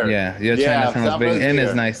is bigger? Yeah, your Chinatown is bigger and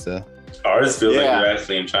it's nicer. Ours feels like you're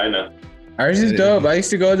actually in China. Ours is dope. I used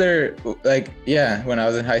to go there, like, when I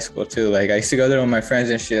was in high school too. Like, I used to go there with my friends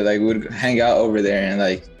and shit. Like, we would hang out over there and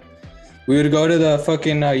like, we would go to the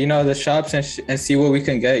fucking, the shops and see what we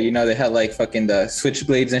can get. You know, they had like fucking the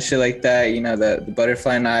switchblades and shit like that. You know, the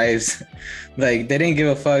butterfly knives. Like, they didn't give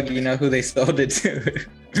a fuck, who they sold it to.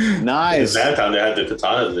 Nice. In that time, they had the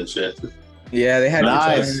katanas and shit. Yeah, they had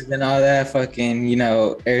katanas and all that fucking,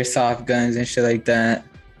 airsoft guns and shit like that.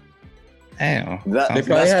 Damn. They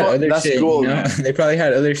probably had other shit. Cool, they probably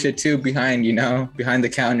had other shit too behind the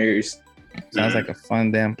counters. Sounds like a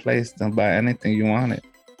fun damn place. Don't buy anything you wanted.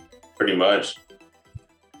 Pretty much.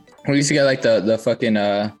 We used to get like the fucking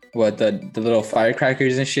the little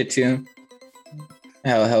firecrackers and shit too.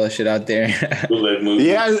 Hella shit out there.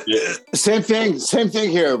 Yeah, same thing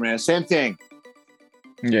here, man. Same thing.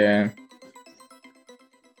 Yeah.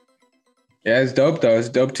 Yeah, it's dope though. It's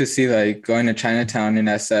dope to see like going to Chinatown in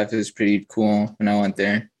SF is pretty cool when I went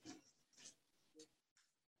there.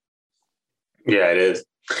 Yeah, it is.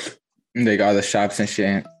 And they got all the shops and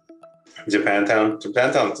shit. Japantown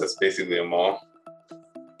is just basically a mall.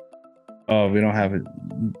 Oh, we don't have it.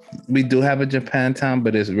 We do have a Japantown,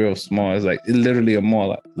 but it's real small. It's literally a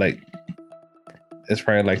mall. Like it's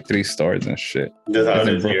probably like 3 stores and shit. That's how it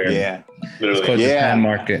is here. Yeah. Literally. It's called Japan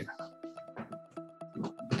Market.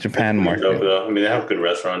 Japan Market. Dope, though. I mean, they have good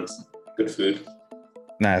restaurants, good food.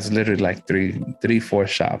 Nah, it's literally like 3, 4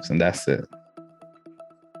 shops, and that's it.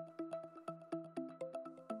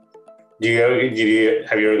 Have you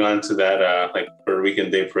ever gone to that like Puerto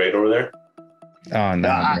Rican Day Parade over there? Oh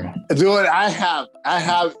no, bro. Dude, I have.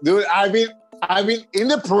 Dude, I've been in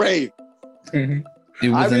the parade. You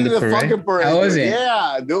was in the parade? fucking parade. How was it?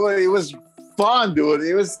 Yeah, dude, it was fun, dude.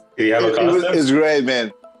 It was. Did you have a costume? It was great,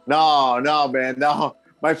 man. No, man, no.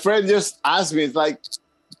 My friend just asked me. It's like,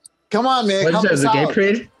 come on, man. What is that? The gay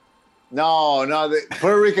parade? No, the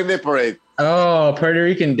Puerto Rican Day Parade. Oh, Puerto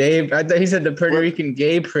Rican Day. I thought he said the Puerto Rican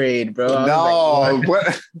Gay Parade, bro. No,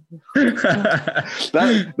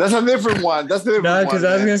 that's a different one. That's a different one. No, because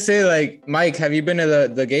I was gonna say, like, Mike, have you been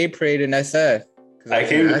to the gay parade in SF? I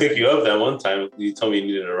came to pick you up that one time. You told me you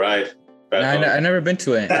needed a ride. I never been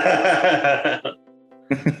to it. I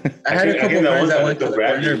had a couple friends that went to it, but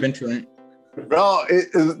I've never been to it. Bro,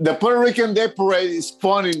 the Puerto Rican Day Parade is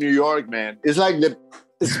fun in New York, man. It's like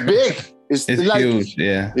it's big. It's like, huge,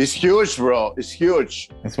 yeah. It's huge, bro. It's huge.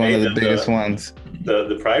 It's one of the biggest ones.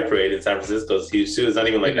 The Pride Parade in San Francisco is huge too. It's not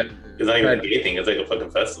even like a gay thing. It's like a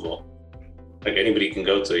fucking festival. Like anybody can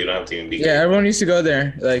go to. You don't have to even be. Yeah, everyone used to go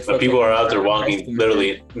there. Like, but people are out there walking,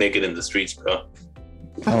 literally naked in the streets, bro.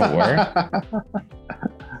 Oh, word?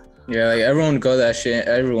 Yeah, like everyone would go that shit.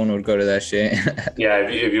 Everyone would go to that shit. Yeah,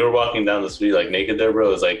 if you were walking down the street like naked there,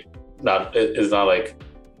 bro, it's like not. It's not like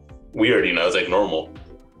weird, you know. It's like normal.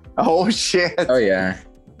 Oh shit! Oh yeah.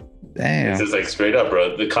 Damn. It's just like straight up,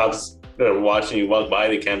 bro. The cops are watching you walk by.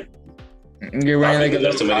 They can't. You're wearing like a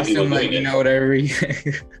little costume, like, you know, whatever.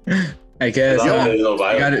 I guess.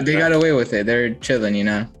 They got away with it. They're chilling, you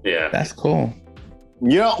know. Yeah. That's cool.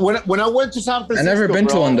 You know, when I went to San Francisco, I never been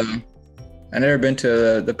to one though. I never been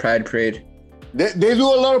to the Pride Parade. They do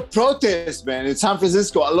a lot of protests, man, in San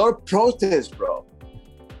Francisco. A lot of protests, bro.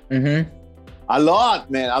 Mm-hmm. A lot,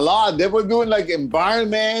 man. A lot. They were doing like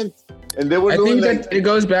environment, and they were doing. I think that it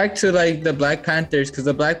goes back to like the Black Panthers, because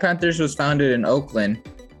the Black Panthers was founded in Oakland.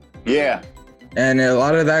 Yeah. And a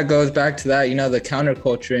lot of that goes back to that, you know, the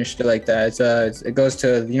counterculture and shit like that. It goes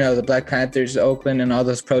to, you know, the Black Panthers, Oakland, and all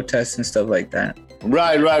those protests and stuff like that.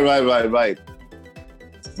 Right.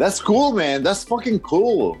 That's cool, man. That's fucking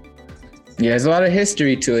cool. Yeah, there's a lot of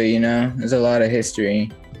history to it, you know. There's a lot of history.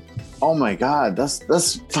 Oh my God, that's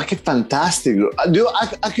fucking fantastic. Dude,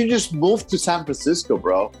 I could just move to San Francisco,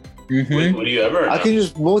 bro. Mm-hmm. Would you ever? I can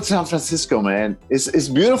just move to San Francisco, man. It's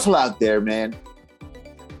beautiful out there, man.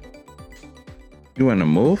 You want to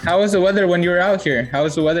move? How was the weather when you were out here? How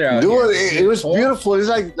was the weather out here? Dude, it was beautiful. It's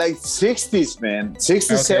like 60s, man.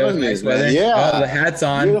 60s, 70s, nice man. weather. Yeah. Oh, the hat's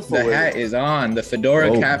on. Beautiful the weather. hat is on. The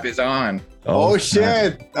fedora cap is on. Oh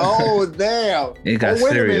shit. Oh, damn. It got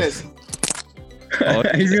serious.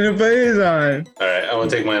 He's going to put his on. All right, I want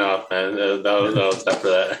to take mine off, man. That was after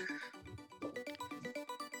that.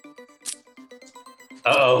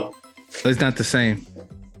 Uh-oh. It's not the same.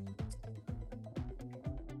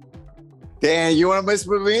 Damn, you want to mess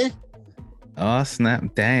with me? Oh, snap.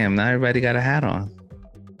 Damn, now everybody got a hat on.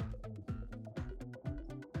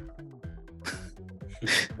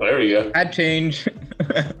 There we go. Hat change.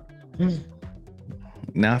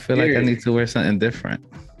 Now I feel like I need to wear something different.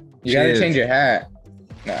 You got to change your hat.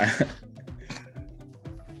 Nah.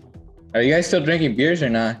 Are you guys still drinking beers or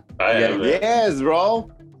not? I am. Yes, bro.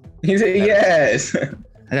 He said yes.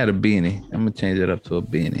 I got a beanie. I'm going to change it up to a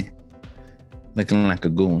beanie. Looking like a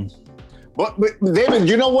goon. But David,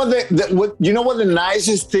 you know what the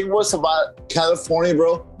nicest thing was about California,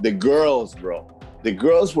 bro? The girls, bro. The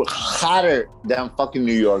girls were hotter than fucking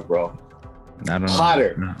New York, bro. I don't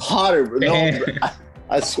know. Hotter. No,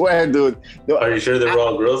 I swear, dude. No, are you sure they were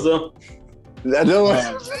all girls though? No, he dude,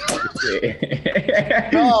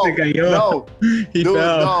 fell. He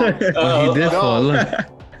did fall. Look.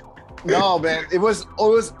 No, man. It was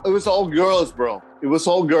all girls, bro. It was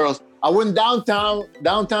all girls. I went downtown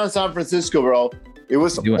San Francisco, bro. It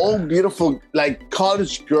was all beautiful, like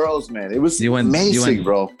college girls, man. It was amazing,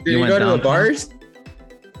 bro. Did you go to the bars?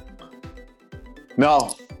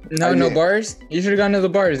 No bars. You should have gone to the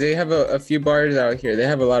bars. They have a few bars out here. They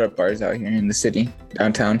have a lot of bars out here in the city,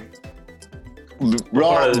 downtown.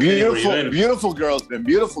 Bro, beautiful girls, man.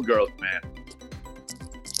 Beautiful girls, man.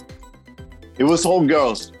 It was all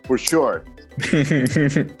girls for sure.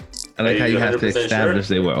 I like how you have to establish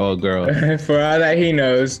they were all girls. For all that he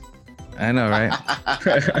knows. I know, right?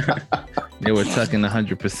 They were tucking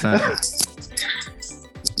 100%.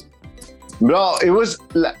 Bro, it was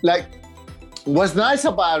like, what's nice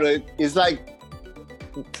about it is like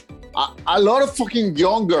a lot of fucking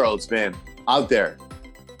young girls, man, out there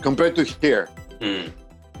compared to here.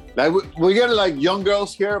 Like we get like young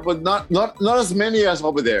girls here, but not as many as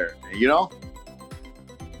over there, you know?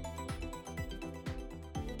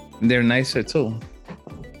 They're nicer too.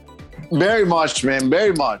 Very much, man.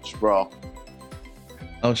 Very much, bro.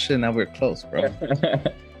 Oh shit! Now we're close, bro. You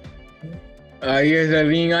guys are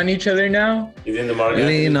leaning on each other now. He's in the market.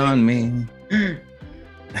 Lean on me.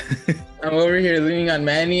 I'm over here leaning on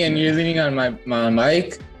Manny, and you're leaning on my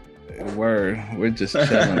mic. Word. We're just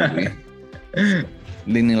chilling. We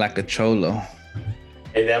leaning like a cholo.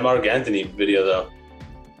 Hey, that Mark Anthony video though.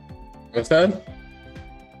 What's up?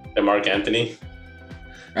 The Mark Anthony.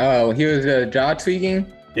 Oh, he was jaw tweaking.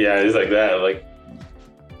 Yeah, he's like that. Like,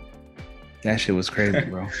 That shit was crazy,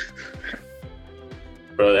 bro.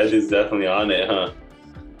 bro, that dude's definitely on it, huh?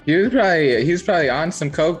 He was probably on some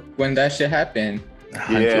coke when that shit happened.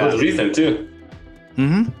 It was recent too.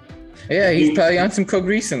 Mm-hmm. Yeah, he's probably on some coke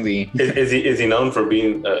recently. Is he known for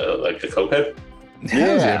being like a cokehead?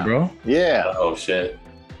 Hell Yeah. yeah, bro. Yeah. Oh shit.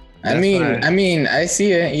 I That's fine. mean, I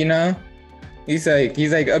see it. You know, he's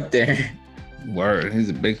like up there. Word. He's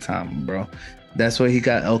a big time, bro. That's why he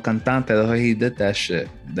got El Cantante. That's why he did that shit.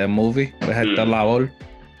 That movie. We had Talaol.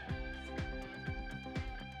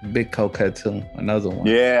 Big cokehead too. Another one.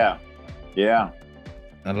 Yeah. Yeah.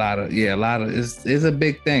 A lot of it's a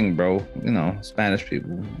big thing, bro. You know, Spanish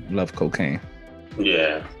people love cocaine.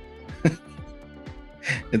 Yeah.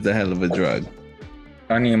 It's a hell of a drug.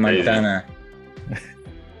 Tony Montana.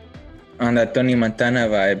 On that Tony Montana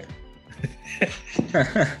vibe.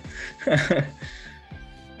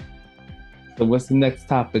 So what's the next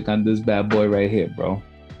topic on this bad boy right here, bro?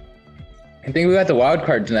 I think we got the wild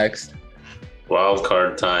cards next. Wild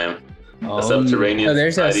card time. A Oh, subterranean. So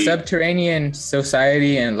there's a society. subterranean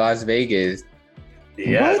society in Las Vegas.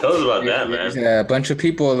 Yeah, What? tell us about that, There's man. a bunch of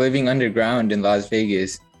people living underground in Las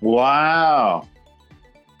Vegas. Wow.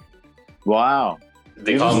 Wow.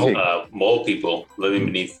 They call them Interesting. mole people living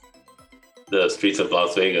beneath the streets of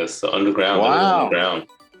Las Vegas, so underground. Wow. Underground.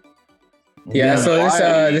 Yeah, so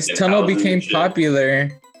this And tunnel houses became and shit. popular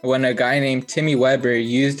when a guy named Timmy Weber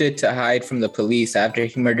used it to hide from the police after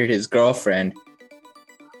he murdered his girlfriend.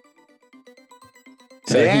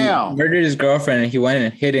 So Damn. he murdered his girlfriend and he went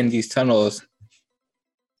and hid in these tunnels.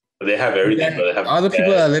 They have everything. But they have All the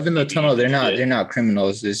people that live in the TVs tunnel, they're and not shit.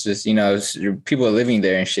 criminals. It's just, you know, it's people living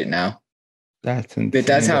there and shit now. That's insane. But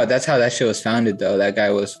that's how that shit was founded though. That guy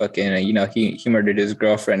was fucking, you know, he murdered his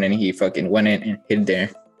girlfriend and he fucking went in and hid there.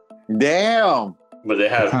 Damn. But they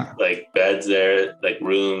have Huh. like beds there, like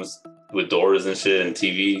rooms with doors and shit and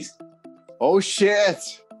TVs. Oh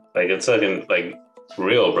shit. Like it's fucking like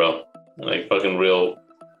real, bro. Like fucking real.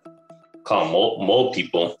 Call them mole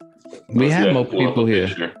people. We Let's have get more a pull up people a here.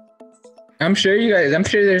 picture. I'm sure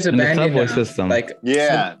there's In the abandoned subway system. like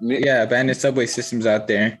Yeah. abandoned subway systems out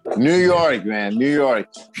there. New York, man. New York.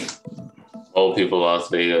 Mole people, Las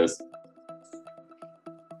Vegas.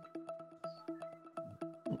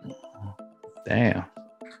 Damn.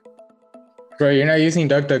 Bro, you're not using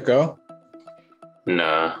DuckDuckGo?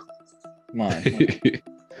 Nah. Come on.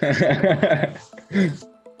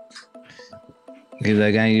 He's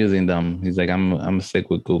like, I ain't using them. He's like, I'm sick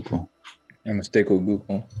with Google. I'm gonna stick with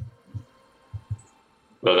Google.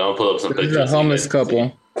 Look, I'm gonna pull up some This pictures. is a homeless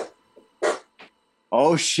couple.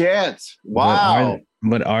 Oh shit. Wow.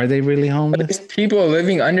 But are they really homeless? There's people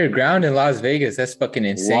living underground in Las Vegas. That's fucking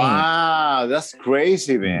insane. Wow. That's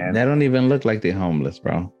crazy, man. They don't even look like they're homeless,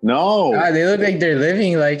 bro. No. God, they look like they're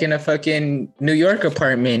living like in a fucking New York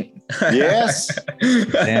apartment. Yes.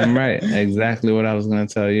 Damn right. Exactly what I was gonna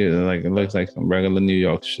tell you. Like, it looks like some regular New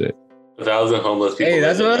York shit. 1,000 homeless people. Hey,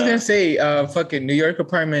 that's what I was living gonna say. Fucking New York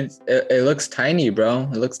apartments. It looks tiny, bro.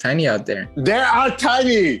 It looks tiny out there. They are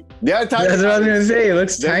tiny. They are tiny. That's what I was gonna say. It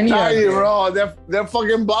looks They're tiny, out tiny, there. bro. They're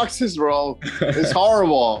fucking boxes, bro. It's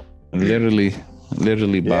horrible. Literally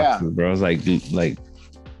Yeah. boxes, bro. It's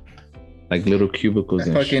like little cubicles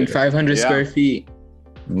and Fucking shit. 500 Yeah. square feet.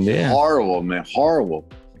 Yeah. Horrible, man. Horrible.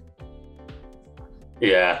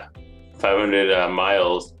 Yeah, 500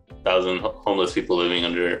 miles, 1,000 homeless people living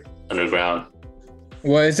underground.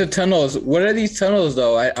 Well, it's the tunnels. What are these tunnels,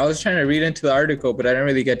 though? I was trying to read into the article, but I didn't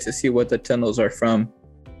really get to see what the tunnels are from.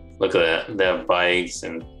 Look at that. They have bikes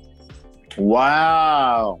and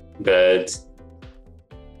Wow. beds,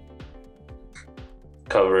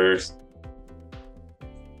 covers,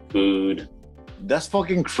 food. That's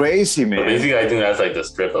fucking crazy, But man. basically, I think that's like the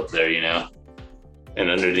strip up there, you know? And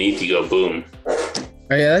underneath, you go boom.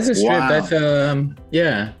 Oh yeah, that's a strip. Wow. That's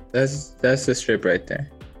yeah, that's the strip right there.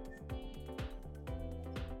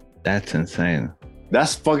 That's insane.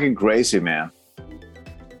 That's fucking crazy, man.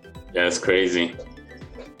 Yeah, it's crazy.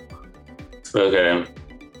 Look at him.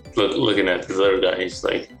 Looking at this other guy. He's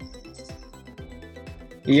like,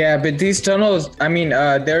 Yeah, but these tunnels, I mean,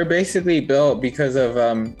 they're basically built because of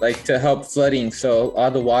like to help flooding. So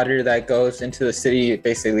all the water that goes into the city,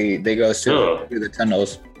 basically, they go through the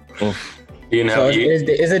tunnels. You know, So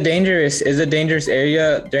it's a dangerous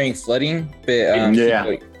area during flooding,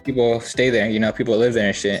 but people stay there. You know, people live there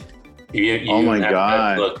and shit. Oh my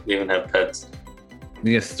God! Look, we even have pets.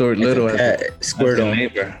 You get Stuart Little as Squirtle. a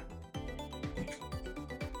neighbor.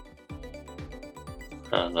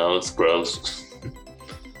 I don't know, it's gross.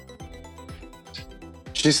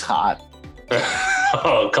 She's hot.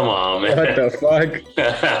 Oh, come on, man. What the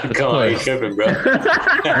fuck? Come on, you tripping, bro.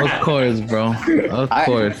 Of course, bro. Of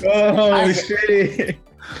course. Oh, shit.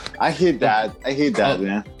 I hate that,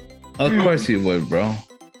 man. Of course you would, bro.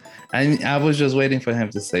 I was just waiting for him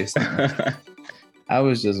to say something. I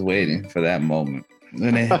was just waiting for that moment.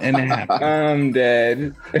 And it happened. I'm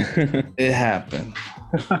dead. It happened.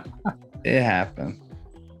 It happened.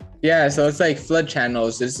 Yeah, so it's like flood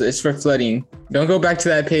channels. It's for flooding. Don't go back to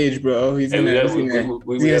that page, bro. He's gonna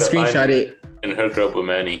screenshot it and hook up with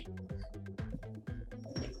Manny.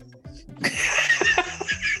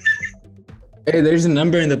 Hey, there's a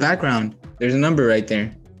number in the background. There's a number right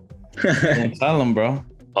there. Don't tell him, bro.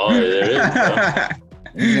 Oh, there is. Bro.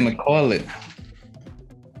 He's gonna call it.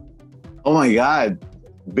 Oh my God,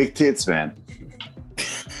 big tits, man.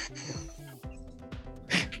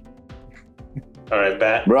 All right,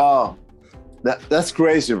 Bat. Bro, that's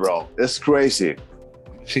crazy, bro. That's crazy.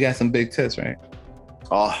 She got some big tits, right?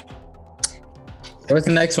 Oh, What's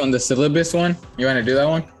the next one? The syllabus one? You want to do that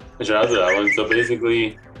one? Sure, I'll do that one. So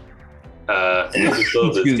basically,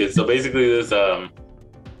 so basically, this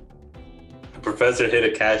professor hit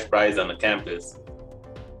a cash prize on the campus.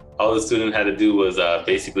 All the student had to do was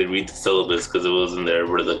basically read the syllabus because it wasn't there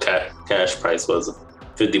where the cash price was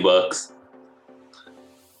 $50.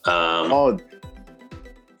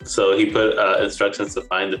 So he put instructions to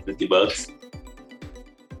find the $50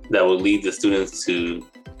 that would lead the students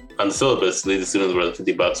on the syllabus, lead the students where the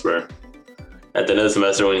 $50 were. At the end of the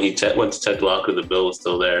semester, when he went to check the locker, the bill was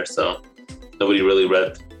still there. So nobody really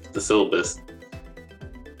read the syllabus.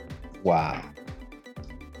 Wow.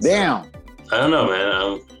 damn. I don't know,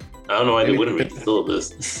 man. I don't know why they wouldn't read the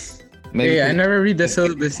syllabus. Hey, I never read the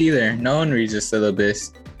syllabus either. No one reads the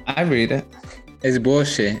syllabus. I read it. It's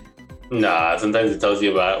bullshit. Nah, sometimes it tells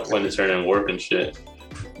you about when to turn in work and shit.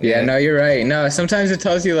 Yeah, no, you're right. No, sometimes it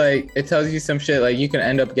tells you some shit like you can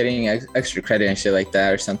end up getting extra credit and shit like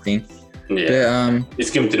that or something. Yeah. But, you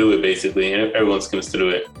skim through it basically. Everyone skims through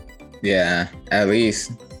it. Yeah, at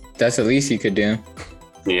least. That's the least you could do.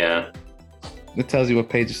 Yeah. It tells you what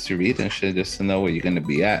pages to read and shit just to know where you're gonna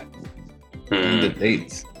be at. And the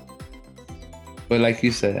dates. But like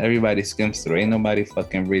you said, everybody skims through. Ain't nobody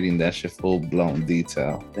fucking reading that shit full blown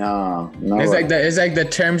detail. No. It's like the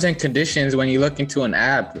terms and conditions when you look into an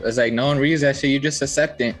app. It's like no one reads that shit. You just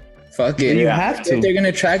accept it. Fuck it. You have to. If they're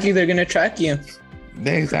gonna track you, they're gonna track you.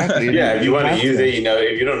 Exactly. Yeah, if you want to use it,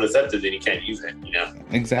 if you don't accept it, then you can't use it,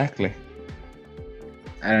 Exactly.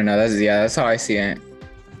 I don't know. That's how I see it.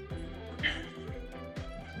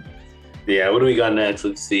 Yeah, what do we got next?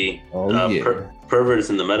 Let's see. Perverts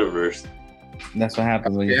in the metaverse. That's what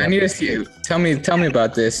happens when you. I need to see you. Tell me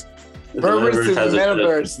about this. Perverts in the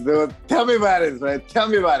metaverse, dude. Tell me about it, man. Tell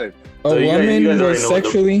me about it. A woman was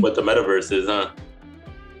sexually. What the metaverse is, huh?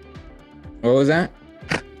 What was that?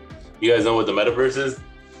 You guys know what the metaverse is?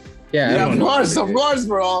 Yeah, of course,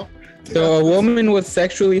 bro. So a woman was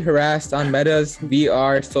sexually harassed on Meta's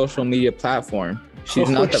VR social media platform. She's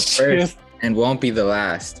not the first and won't be the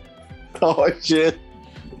last. Oh shit!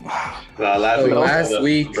 Last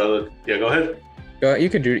week, brother. Yeah, go ahead. You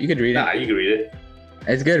could read it. Nah, you can read it.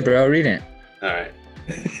 It's good, bro. Read it. All right.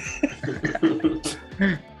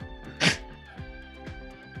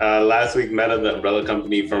 Last week, Meta, the umbrella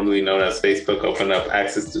company formerly known as Facebook, opened up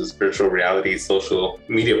access to the virtual reality social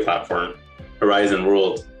media platform, Horizon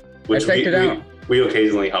World, which we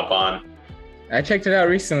occasionally hop on. I checked it out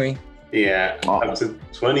recently. Yeah, up to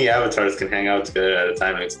 20 avatars can hang out together at a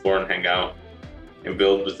time and explore and hang out and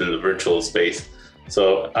build within the virtual space.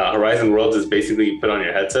 So Horizon World is basically you put on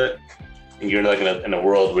your headset and you're like in a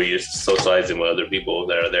world where you're socializing with other people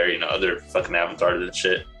that are there, other fucking avatars and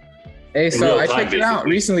shit. Hey, so I checked it out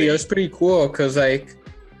recently. It was pretty cool because like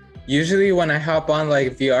usually when I hop on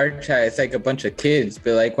like VR chat, it's like a bunch of kids.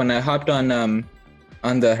 But like when I hopped on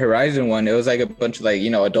the Horizon one, it was like a bunch of like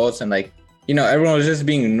adults and like everyone was just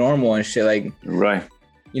being normal and shit. Like right.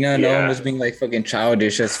 No one was being like fucking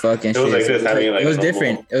childish as fucking shit. It was like this, it was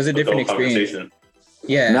different. It was a different experience.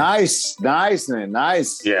 Yeah. Nice, man.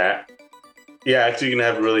 Nice. Yeah. Yeah, actually, you can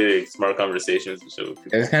have really smart conversations and shit with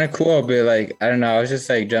people. It was kind of cool, but like I don't know, I was just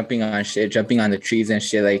like jumping on the trees and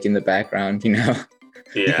shit, like in the background, you know.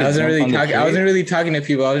 Yeah, I wasn't really talking to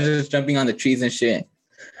people. I was just jumping on the trees and shit.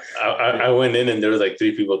 I went in and there was like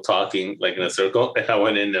 3 people talking like in a circle, and I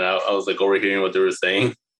went in and I was like overhearing what they were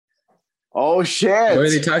saying. Oh shit! What are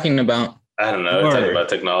they talking about? I don't know. They're talking about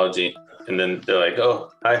technology, and then they're like,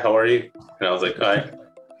 "Oh, hi, how are you?" And I was like, "Hi."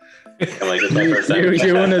 I'm like, "It's my first time."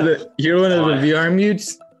 You're one of the VR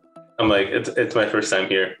mutes. I'm like, "It's my first time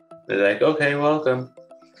here." They're like, "Okay, welcome."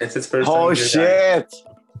 It's his first time. Oh shit!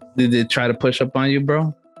 Did they try to push up on you,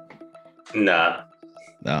 bro? Nah.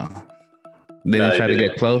 No. They didn't try to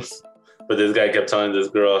get close. But this guy kept telling this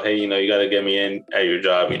girl, "Hey, you know, you got to get me in at your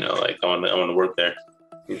job. You know, like I want to work there."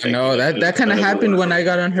 No, that kind of happened when I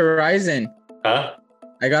got on Horizon. Huh?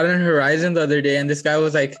 I got on Horizon the other day, and this guy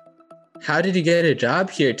was like, "How did you get a job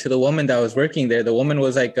here?" To the woman that was working there. The woman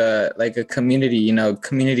was like a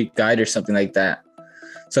community guide or something like that.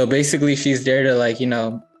 So basically, she's there to like,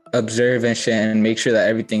 observe and shit and make sure that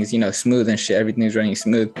everything's, smooth and shit. Everything's running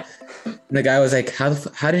smooth. And the guy was like,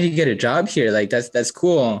 "How did you get a job here? Like, that's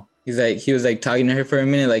cool." He was like talking to her for a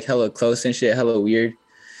minute, like hella close and shit, hella weird.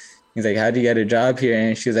 He's like, "How do you get a job here?"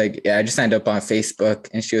 And she was like, "Yeah, I just signed up on Facebook."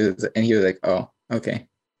 And he was like, "Oh, okay."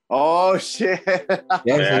 Oh shit! Yeah,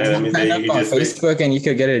 you sign up on Facebook and you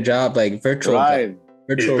could get a job like virtual. Right.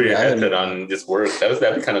 Virtual reality on this work.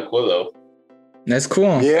 That'd be kind of cool though. That's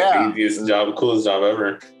cool. Yeah, easiest job, coolest job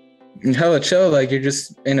ever. And hella chill. Like you're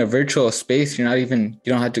just in a virtual space. You don't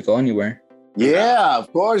have to go anywhere. Yeah,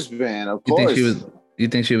 of course, man. Of course. You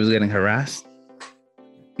think she was getting harassed?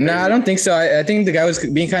 No, I don't think so. I think the guy was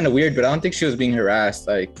being kind of weird, but I don't think she was being harassed.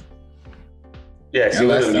 Like, yeah,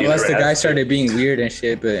 unless the guy started being weird and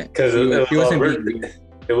shit. But because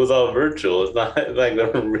it was all virtual. It's not like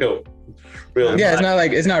the real. Yeah,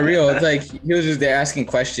 it's not real. It's like he was just there asking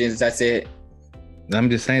questions. That's it. I'm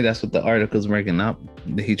just saying that's what the article's making up.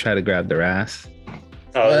 He tried to grab their ass.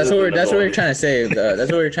 That's what we're trying to say.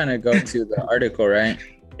 That's what we're trying to go to the article, right?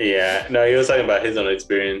 Yeah. No, he was talking about his own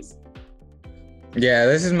experience. Yeah,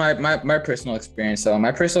 this is my personal experience. So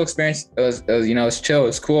my personal experience, it was it was chill. It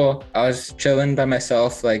was cool. I was chilling by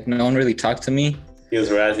myself. Like no one really talked to me. He was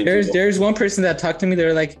harassing people. There's one person that talked to me. They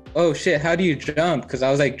were like, "Oh shit, how do you jump?" Because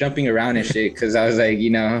I was like jumping around and shit. Because I was like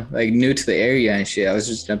like new to the area and shit. I was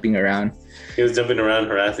just jumping around. He was jumping around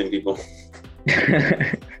harassing people.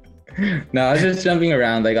 No, I was just jumping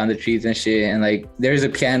around like on the trees and shit. And like there's a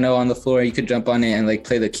piano on the floor. You could jump on it and like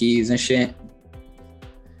play the keys and shit.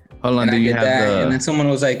 Hold on, and then someone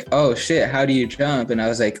was like, "Oh shit, how do you jump?" And I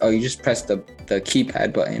was like, "Oh, you just press the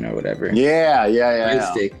keypad button or whatever." Yeah.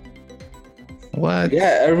 What?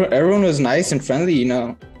 Yeah, everyone was nice and friendly,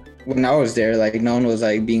 when I was there. Like no one was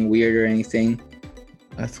like being weird or anything.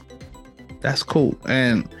 That's cool.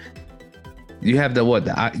 And you have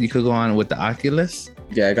you could go on with the Oculus?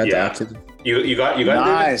 Yeah, I got the Oculus. You got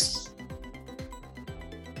nice.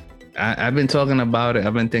 I've been talking about it.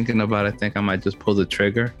 I've been thinking about it. I think I might just pull the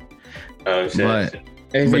trigger. Oh shit. But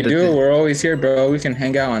if we do, we're always here, bro. We can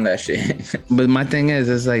hang out on that shit. But my thing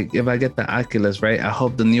is like if I get the Oculus, right? I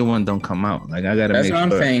hope the new one don't come out. Like I gotta make sure.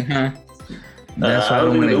 That's what I'm saying, huh? That's why I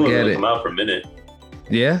don't want to get it. Come out for a minute.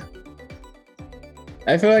 Yeah.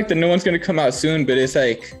 I feel like the new one's gonna come out soon, but it's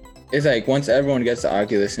like once everyone gets the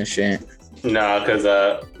Oculus and shit. Nah, because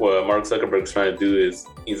what Mark Zuckerberg's trying to do is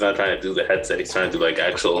he's not trying to do the headset. He's trying to do like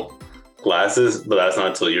actual glasses, but that's not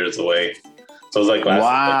until years away. So it's like glasses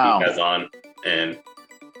that he has on, and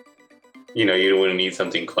you wouldn't need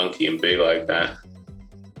something clunky and big like that.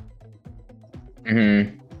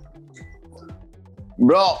 Mm-hmm.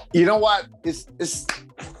 Bro, you know what? It's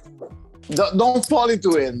don't fall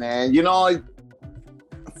into it, man.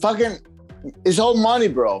 Fucking, it's all money,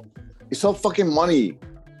 bro. It's all fucking money.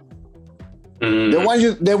 Mm.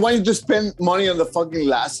 They want you to spend money on the fucking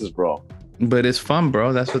glasses, bro. But it's fun,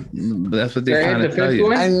 bro. That's what they're trying to tell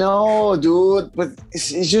you. I know, dude, but it's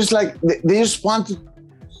just like they just want to.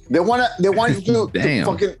 They want you to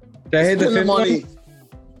fucking spend the money.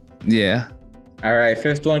 Yeah. All right,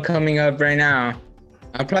 5th one coming up right now.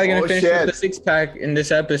 I'm probably gonna finish with the 6-pack in this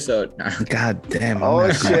episode. God damn.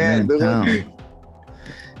 Oh shit, dude.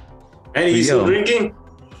 And you still drinking?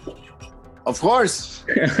 Of course.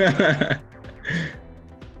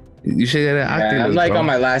 You should get an Oculus. I'm like bro. on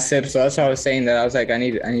my last sip, so that's why I was saying that. I was like, I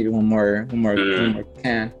need one more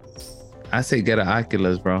can. I say get an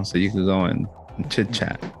Oculus, bro, so you can go and chit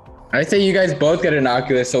chat. I say you guys both get an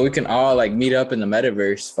Oculus so we can all like meet up in the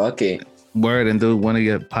metaverse. Fuck it. Word, and do one of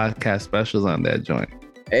your podcast specials on that joint.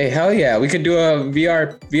 Hey, hell yeah. We could do a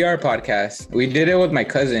VR podcast. We did it with my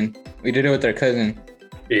cousin. We did it with our cousin.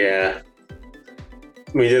 Yeah.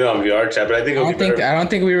 We did it on VR chat, but I think I don't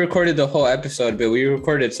think we recorded the whole episode, but we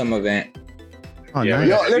recorded some of it. Oh, Yeah. nice.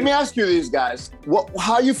 Yo, let me ask you this, guys.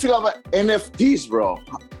 How you feel about NFTs, bro?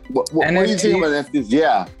 What do you think about NFTs?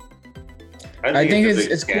 Yeah. I think a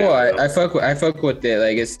big it's scam, cool. bro. I fuck with it.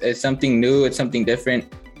 Like it's something new. It's something different.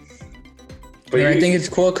 But And I you- think it's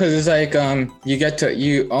cool because it's like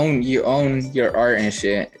you own your art and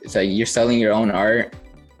shit. It's like you're selling your own art,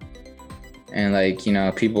 and like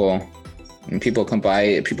people can buy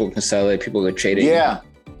it, people can sell it, people can trade it. Yeah.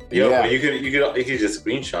 Yo, Yeah. but you could just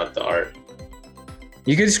screenshot the art.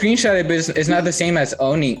 You could screenshot it, but it's not the same as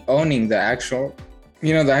owning the actual,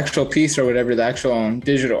 the actual piece or whatever, the actual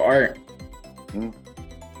digital art.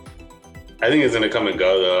 I think it's gonna come and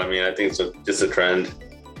go though. I mean, I think it's just a trend.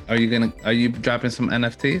 Are you dropping some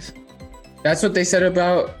NFTs? That's what they said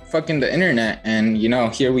about fucking the internet, and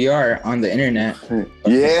here we are on the internet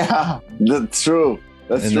Yeah. That's true.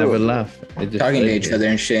 That's It true. never left. It just talking to stayed each here. other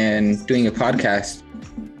and shit and doing a podcast.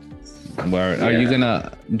 Word. Are you Yeah.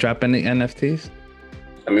 gonna drop any NFTs?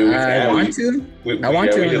 I mean, I want to. We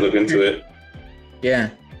want to. We could look into it. Yeah.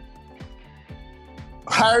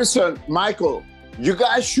 Harrison, Michael, you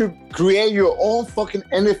guys should create your own fucking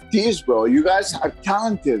NFTs, bro. You guys are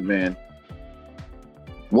talented, man.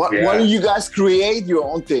 Why don't you guys create your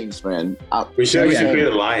own things, man? We should Yeah. create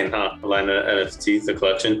a line, huh? A line of NFTs, a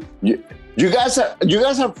collection. You guys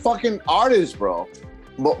are fucking artists, bro.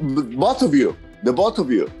 Both of you, the both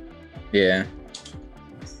of you. Yeah.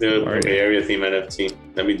 The Alright. Bay Area theme NFT.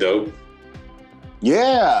 That'd be dope.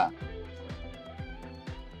 Yeah.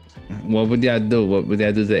 What would y'all do? What would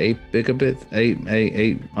y'all do? The 8 gigabits,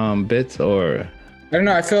 eight bits, or I don't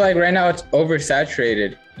know. I feel like right now it's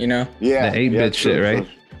oversaturated. Yeah. the 8-bit yeah, shit, true, right?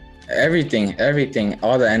 true. Everything.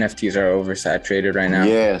 All the NFTs are oversaturated right now.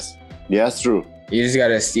 Yes. Yeah, that's true. You just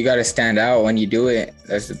gotta stand out when you do it.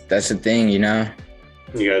 That's the thing, You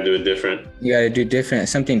gotta do it different. You gotta do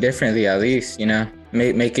something differently at least,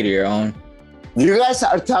 Make it your own. You guys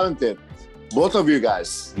are talented. Both of you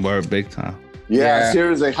guys. Word, big time. Yeah,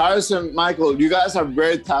 seriously. Harrison, Michael, you guys are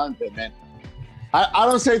very talented, man. I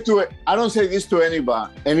don't say this to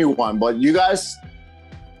anyone, but you guys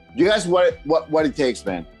what it takes,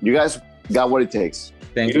 man. You guys got what it takes.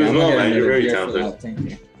 Thank You you. as I'm well, gonna man. get You're very a beer for talented. that. Thank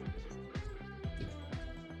you.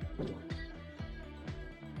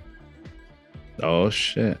 Oh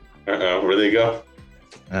shit. Where they go?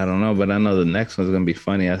 I don't know, but I know the next one's gonna be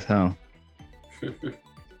funny as hell.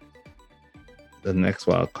 The next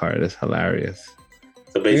wild card is hilarious.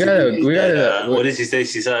 So basically, we gotta- what did she say?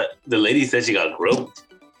 She saw the lady said she got groped.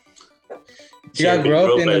 She got had been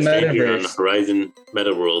groped in by the a stranger on the metaverse. Horizon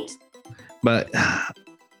Meta World. But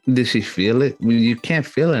did she feel it? Well, you can't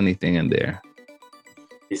feel anything in there.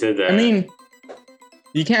 He said that. I mean,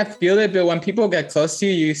 you can't feel it, but when people get close to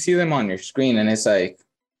you, you see them on your screen, and it's like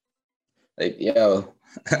yo, yo,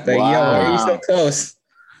 why are you so close?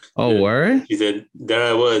 Oh, word? She said, there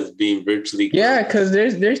I was being virtually. Yeah, because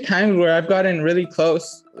there's times where I've gotten really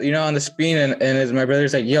close, on the screen, and as my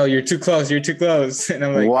brother's like, yo, you're too close, and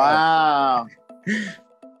I'm like, Wow.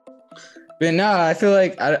 But no, I feel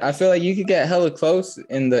like you could get hella close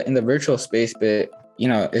in the virtual space, but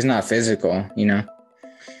it's not physical,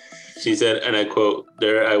 She said, and I quote,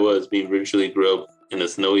 there I was being virtually groped in a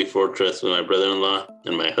snowy fortress with my brother-in-law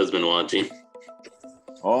and my husband watching.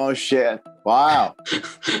 Oh shit. Wow.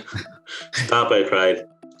 Stop, I cried.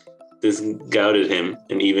 This gouted him,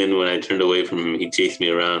 and even when I turned away from him, he chased me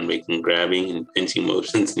around, making grabbing and pinching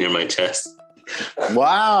motions near my chest.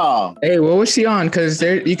 Wow. Hey, what was she on? Because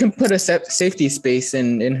there you can put a safety space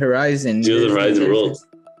in Horizon. She was in Horizon World.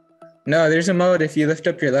 No, there's a mode. If you lift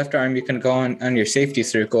up your left arm, you can go on your safety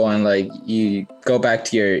circle and you go back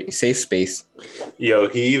to your safe space. Yo,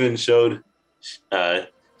 he even shoved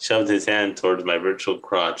his hand towards my virtual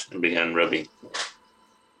crotch and began rubbing.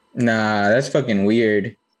 Nah, that's fucking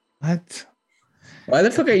weird. What? Why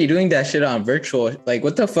the fuck are you doing that shit on virtual? Like,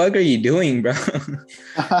 what the fuck are you doing, bro?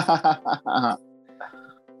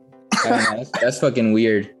 That's fucking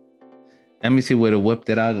weird. MEC would have whipped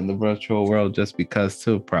it out in the virtual world just because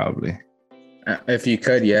too, probably. If you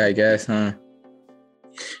could, yeah, I guess, huh?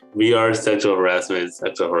 VR sexual harassment is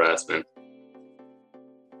sexual harassment.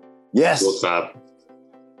 Yes. We'll stop.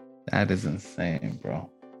 That is insane, bro.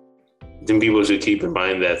 I think people should keep in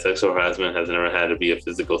mind that sexual harassment has never had to be a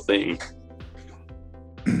physical thing.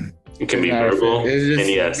 It can be verbal, It's just and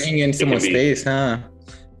yes, being in it can someone's be- face, huh?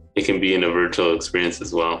 It can be in a virtual experience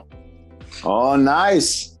as well. Oh,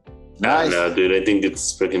 nice. I Nice. don't know, dude. I think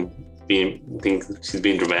it's freaking I think she's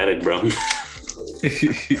being dramatic, bro.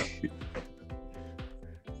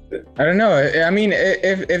 I don't know. I mean,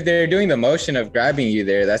 if they're doing the motion of grabbing you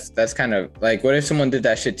there, that's kind of like, what if someone did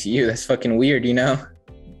that shit to you? That's fucking weird, you know?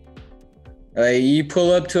 Like, you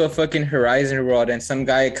pull up to a fucking Horizon World and some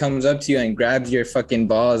guy comes up to you and grabs your fucking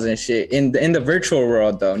balls and shit in the virtual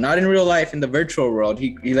world, though, not in real life. In the virtual world,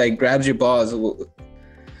 he like grabs your balls.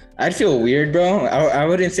 I'd feel weird, bro. I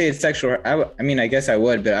wouldn't say it's sexual. I mean, I guess I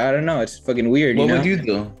would, but I don't know. It's fucking weird. What you know? would you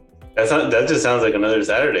do? That just sounds like another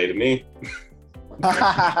Saturday to me.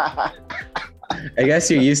 I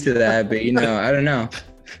guess you're used to that, but you know, I don't know.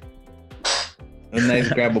 A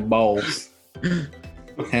nice grab of balls.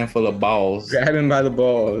 A handful of balls. Grab him by the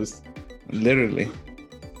balls. Literally.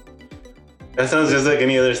 That sounds just like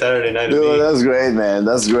any other Saturday night. Dude, that's great, man.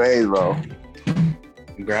 That's great, bro.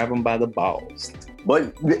 Grab them by the balls.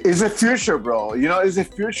 But it's the future, bro. You know, it's the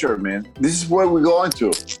future, man. This is where we're going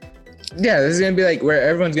to. Yeah, this is gonna be like where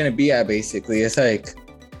everyone's gonna be at, basically. It's like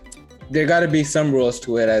there gotta be some rules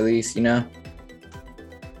to it, at least, you know?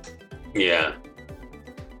 Yeah.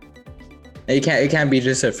 It can't be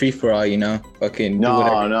just a free for all, you know? Fucking do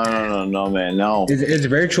whatever. No, man, no. It's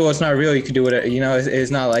virtual, it's not real. You can do whatever, you know,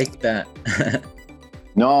 it's not like that.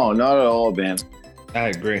 No, not at all, man. I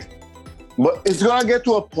agree. But it's gonna get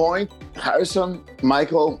to a point, Harrison,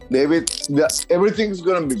 Michael, David, that everything's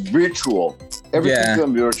gonna be virtual. Everything's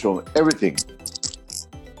gonna be virtual. Everything.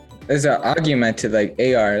 There's an argument to like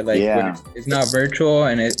AR, like Yeah. it's not virtual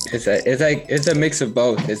and it's a mix of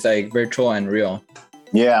both. It's like virtual and real.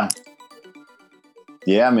 Yeah.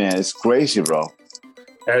 Yeah, man, it's crazy, bro.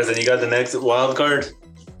 Harrison, you got the next wild card?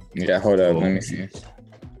 Yeah, hold up, let me see.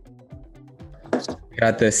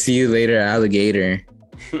 Got the see you later alligator.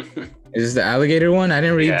 Is this the alligator one? I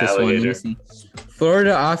didn't read this one. Let me see.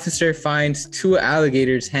 Florida officer finds 2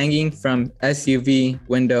 alligators hanging from SUV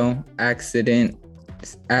window accident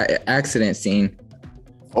scene.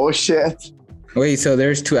 Oh shit. Wait, so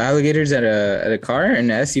there's 2 alligators at a car in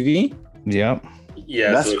an SUV? Yep.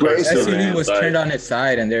 Yeah, That's so crazy. The SUV man. was turned on its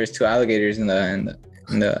side, and there's 2 alligators in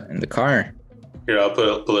the car. Here, I'll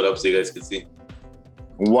pull it up so you guys can see.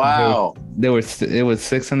 Wow. It was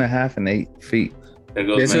 6.5 and 8 feet. There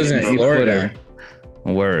goes This my was in name. Florida.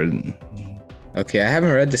 Word. Okay, I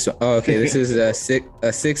haven't read this one. Oh, okay, this is a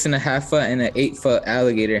 6.5 foot and an 8 foot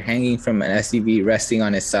alligator hanging from an SUV resting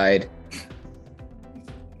on its side.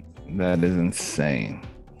 That is insane.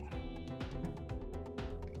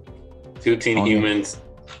 2 teen Only- humans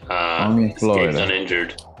only escaped Florida.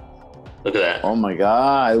 uninjured. Look at that. Oh my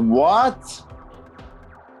god. What?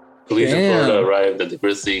 Police in Damn. Florida arrived at the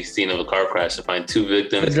grisly scene of a car crash to find 2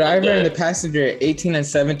 victims. The driver and the dead. passenger, 18 and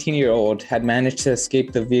 17-year-old, had managed to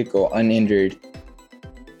escape the vehicle uninjured.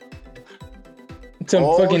 Some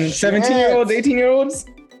Oh, fucking shit. 17-year-olds, 18-year-olds?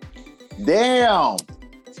 Damn.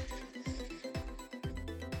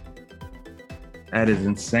 That is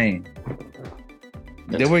insane.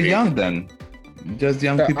 They That's were crazy. young then. Just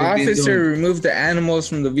young The people. being officer doing- removed the animals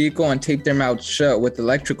from the vehicle and taped their mouths shut with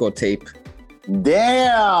electrical tape.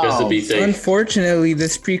 Damn. Just to be safe. Unfortunately,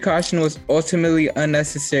 this precaution was ultimately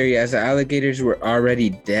unnecessary as the alligators were already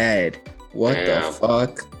dead. What Damn. the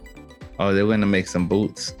fuck? Oh, they're gonna make some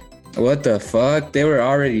boots. What the fuck? They were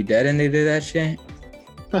already dead and they did that shit?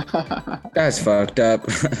 That's fucked up.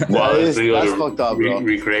 Wow, That is- we go that's to fucked up, bro.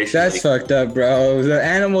 Recreation. That's fucked up, bro. The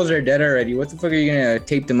animals are dead already. What the fuck are you gonna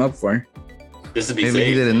tape them up for? Just to be Maybe he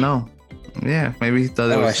safe. didn't know. Yeah, maybe he thought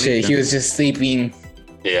they Oh were shit, he was just sleeping.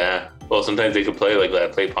 Yeah. Well, sometimes they could play like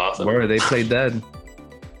that. Play possum. Where they play dead.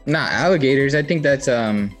 Not alligators. I think that's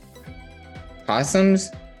possums.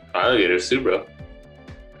 Alligators too, bro.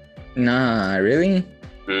 Nah, really?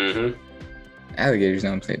 Mm-hmm. Alligators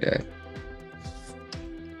don't play dead.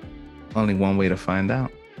 Only one way to find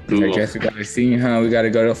out. Google. I guess we gotta see, huh? We gotta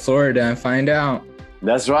go to Florida and find out.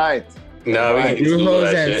 That's right. No, we can just Google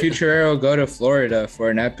Brujos that and shit. Futurero go to Florida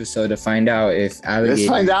for an episode to find out if Let's alligators.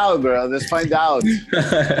 find out, bro. Let's find out.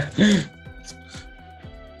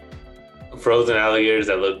 Frozen alligators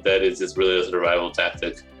that look dead is just really a survival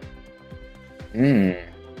tactic. Hmm.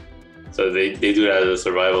 So they do it as a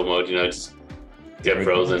survival mode, you know, just get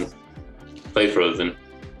frozen, play frozen.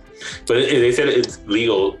 But they said it's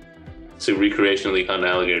legal to recreationally hunt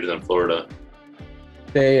alligators in Florida.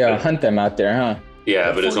 They hunt them out there, huh?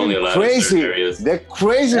 Yeah, but it's only allowed in certain Crazy. areas. They're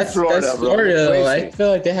crazy, That's Florida, bro. Florida, They're though. crazy. I feel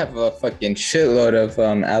like they have a fucking shitload of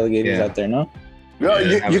alligators Yeah. out there, no? Bro,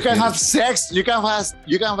 Yeah, you can have sex. You can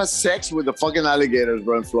have sex with the fucking alligators,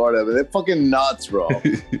 bro, in Florida. But they're fucking nuts, bro.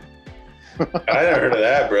 I never heard of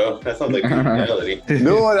that, bro. That sounds like reality. Dude,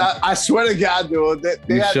 I swear to God, dude,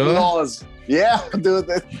 they You have sure? laws. Yeah, dude,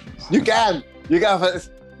 you can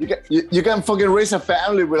fucking raise a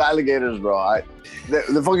family with alligators, bro. They're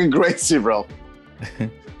fucking crazy, bro.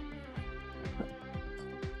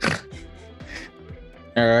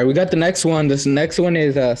 All right, we got the next one. This next one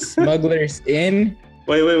is Smuggler's Inn.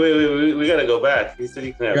 Wait. We gotta go back. You said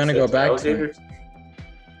you can have We're gonna go sex with back to alligators?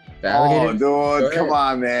 The alligator. Oh, dude, Go come ahead.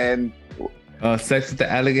 on, man. Sex with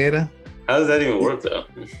the alligator. How does that even work though?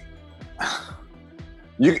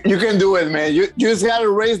 You can do it, man. You just gotta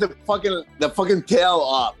raise the fucking tail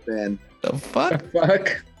up, man. The fuck?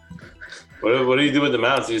 Fuck. What do you do with the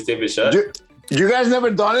mouth? You just tape it shut? You guys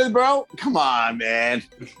never done it, bro? Come on, man.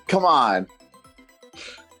 Come on.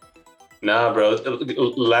 Nah, bro.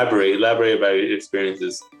 Elaborate about your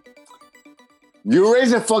experiences. You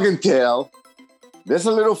raise a fucking tail. There's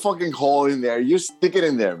a little fucking hole in there. You stick it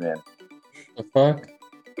in there, man. The fuck?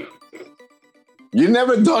 You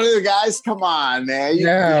never done it, guys? Come on, man. You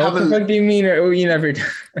Yeah, what the haven't- fuck do you mean? You never?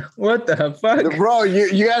 What the fuck? Bro,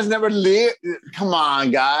 you guys never live. Come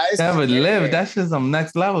on, guys. Never lived. That's just some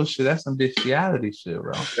next level shit. That's some bestiality shit,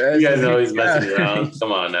 bro. You guys know he's messing around.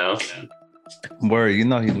 Come on now. Word, you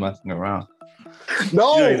know he's messing around.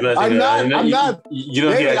 No, You know he's messing I'm around. not. I'm not. You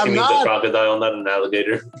know he David, actually I'm means a not. crocodile, not an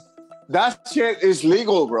alligator. That shit is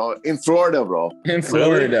legal, bro. In Florida, bro. In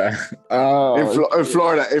Florida. Oh. In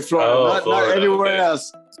Florida. In Florida. Oh, not Florida, anywhere okay.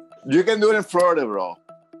 else. You can do it in Florida, bro.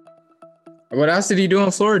 What else did he do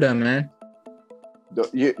in Florida, man?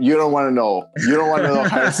 You don't want to know. You don't want to know,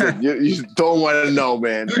 Harrison. You don't want to know,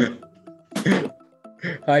 man.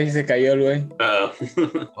 Ay, se cayó el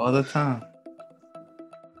güey. All the time.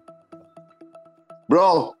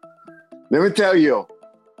 Bro, let me tell you.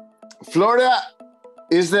 Florida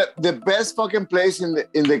is the best fucking place in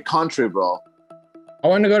the country, bro. I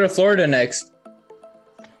want to go to Florida next.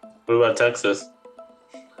 What about Texas?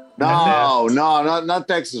 No, not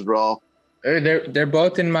Texas, bro. They're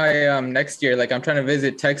both in my next year. Like I'm trying to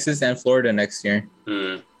visit Texas and Florida next year.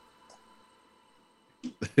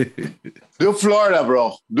 Do Florida,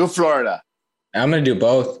 bro. Do Florida. I'm gonna do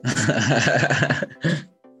both.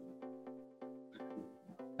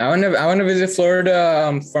 I want to visit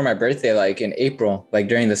Florida for my birthday, like in April, like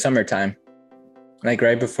during the summertime, like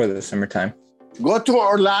right before the summertime. Go to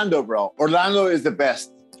Orlando, bro. Orlando is the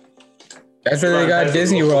best. That's where they got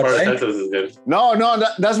Disney World, right? Texas is good. No,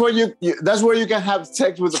 that's where that's where you can have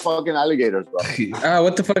sex with the fucking alligators, bro.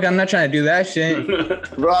 What the fuck? I'm not trying to do that shit.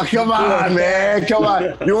 Bro, come on, man. Come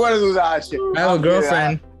on. You want to do that shit. I have a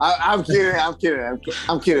girlfriend. I'm kidding.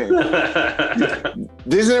 I'm kidding.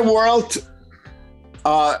 Disney World,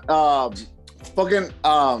 fucking,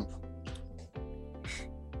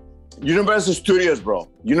 Universal Studios, bro.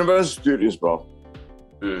 Universal Studios, bro.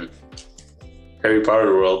 Harry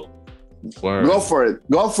Potter world. Word. Go for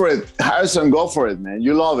it. Harrison, go for it, man.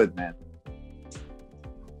 You love it, man.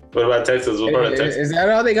 What about Texas? What part of Texas? Is that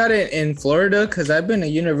all they got in Florida? Because I've been to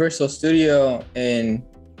Universal Studio in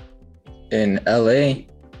LA.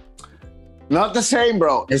 Not the same,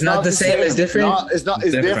 bro. It's not the same. It's different? No, it's not.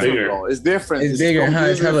 It's different, Bigger. bro. It's different. It's bigger, huh?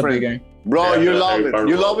 It's hella completely bigger. different. Bro, Yeah, you that's love Harry it. Potter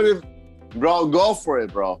You love world. it. Bro, go for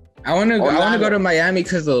it, bro. I want to Orlando. go to Miami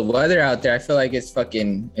because the weather out there. I feel like it's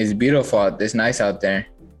beautiful. It's nice out there.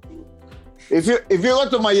 If you go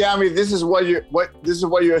to Miami, this is what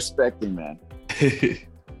you're expecting, man.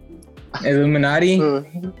 Illuminati.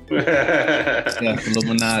 Yeah,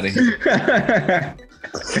 Illuminati.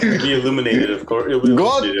 Be illuminated, of course. It'll be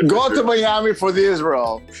illuminated, Go for to sure. Miami for this,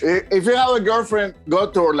 bro. If you have a girlfriend,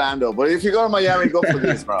 go to Orlando. But if you go to Miami, go for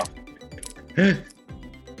this, bro.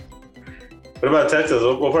 What about Texas?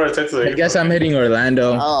 What part of Texas are you I guess from? I'm hitting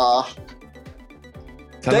Orlando.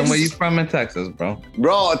 Tell them where you Texas- from in Texas, bro.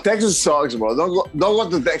 Bro, Texas sucks, bro. Don't go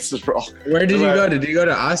to Texas, bro. Where did you Right. go to? Did you go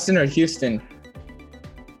to Austin or Houston?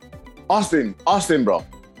 Austin, bro.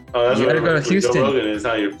 Oh, that's You where gotta go to Joe Houston. Rogan is,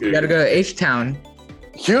 huh? You gotta go to H-Town.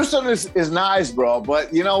 Houston is nice, bro.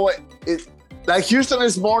 But you know what? Houston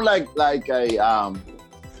is more like a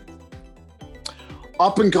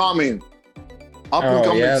up and coming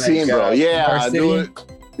scene, bro. Yeah, varsity? dude.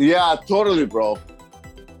 Yeah, totally, bro.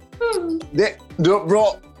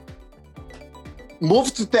 Bro,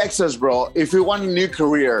 move to Texas, bro. If you want a new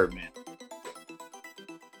career, man.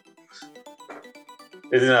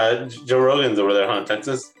 Isn't Joe Rogan's over there, huh? In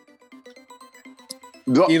Texas?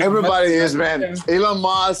 Elon Everybody Musk- is, man. Elon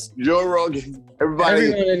Musk, Joe Rogan, everybody.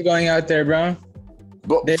 Everyone is going out there, bro.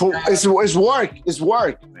 But it's work. It's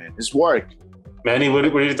work, man. It's work. Manny, what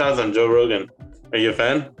are your thoughts on Joe Rogan? Are you a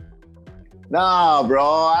fan? Nah, bro.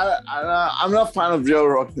 I'm not a fan of Joe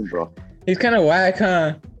Rogan, bro. He's kind of whack,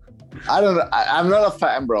 huh? I'm not a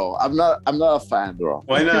fan, bro. I'm not a fan, bro.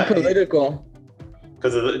 Why Too not? political.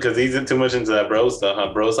 Because he's too much into that bro stuff,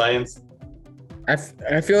 huh? Bro science. I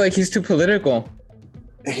feel like he's too political.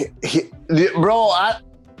 Bro, I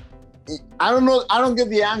don't know. I don't get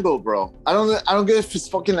the angle, bro. I don't get his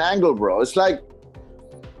fucking angle, bro. It's like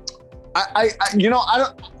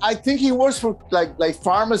I think he works for like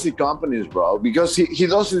pharmacy companies, bro, because he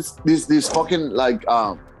does this fucking like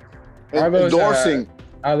endorsing.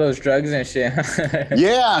 All those drugs and shit.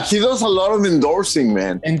 Yeah, he does a lot of endorsing,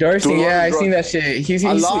 man. Endorsing, yeah, I seen that shit. He's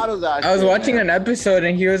a lot of that. I was shit, watching man. an episode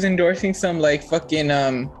and he was endorsing some like fucking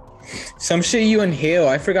some shit you inhale.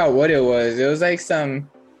 I forgot what it was. It was like some.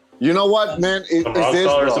 You know what, man? It's this,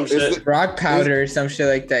 or bro. some shit. Rock powder or some shit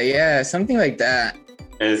like that. Yeah, something like that.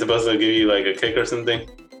 And it's supposed to give you like a kick or something.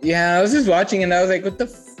 Yeah, I was just watching and I was like, what the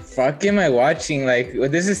fuck am I watching? Like,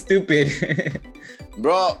 this is stupid.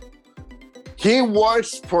 Bro, he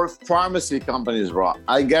works for pharmacy companies, bro.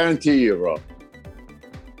 I guarantee you, bro.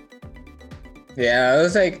 Yeah, it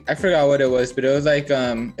was like, I forgot what it was, but it was like,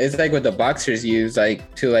 it's like what the boxers use,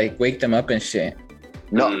 like to like wake them up and shit.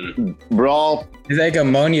 No, bro. It's like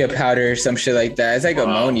ammonia powder or some shit like that. It's like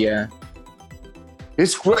ammonia.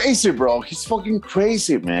 He's crazy, bro. He's fucking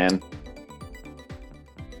crazy, man.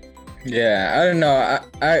 Yeah, I don't know.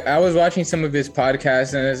 I was watching some of his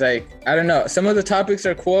podcasts and it's like, I don't know. Some of the topics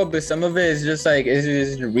are cool, but some of it is just like, it's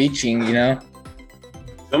just reaching, you know?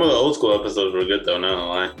 Some of the old school episodes were good though, not gonna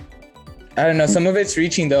lie. I don't know. Some of it's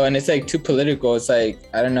reaching though, and it's like too political. It's like,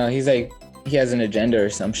 I don't know. He's like, he has an agenda or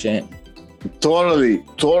some shit.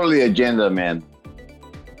 Totally agenda, man.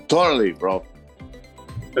 Totally, bro.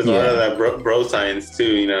 There's a lot of that bro science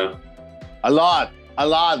too, you know. A lot,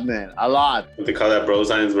 man. A lot. What they call that bro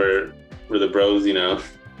science where the bros, you know,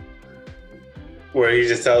 where he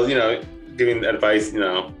just tells, you know, giving advice, you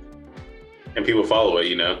know, and people follow it,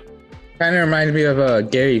 you know. Kind of reminds me of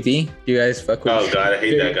Gary Vee. Do you guys fuck with Oh God, I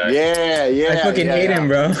hate that guy. Yeah. I fucking hate him,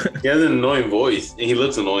 bro. He has an annoying voice and he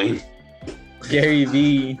looks annoying. Gary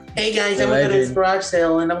Vee. Hey guys, I'm at this garage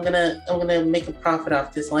sale and I'm gonna make a profit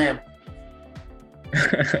off this lamp.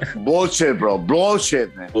 Bullshit, bro.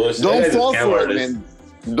 Bullshit, man. Bullshit. Don't fall for it, man.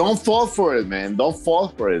 Don't fall for it, man. Don't fall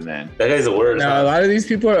for it, man. That guy's the worst. No, a lot of these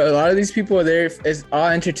people are there. It's all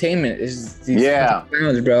entertainment. It's these fucking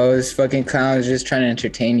clowns, bro. It's fucking clowns just trying to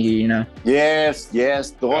entertain you, you know. Yes,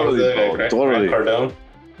 totally, bro. Totally. Grant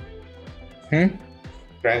Cardone.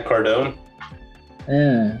 Grant Cardone.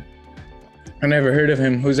 Yeah. I never heard of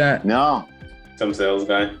him. Who's that? No. Some sales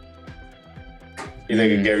guy. He's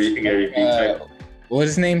like a Gary Vee type. What's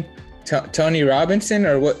his name? Tony Robinson,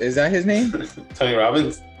 or what is that his name? Tony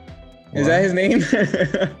Robbins. Is that his name?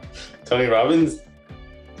 Tony Robbins.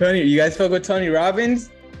 Tony, you guys fuck with Tony Robbins?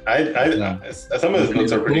 No. Some of his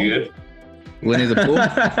books are pretty good. Winnie the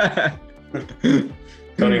Pooh.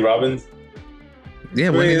 Tony Robbins. Yeah,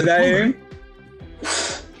 Wait, is that him?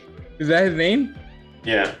 Is that his name?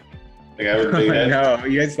 Yeah. The guy with the big head. No,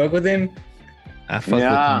 you guys fuck with him? I fuck with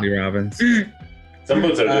Tony Robbins. Some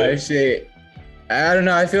books are good. Shit. I don't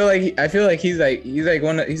know. I feel like he's like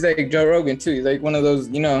Joe Rogan too. He's like one of those,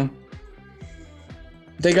 you know.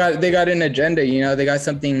 They got an agenda, you know. They got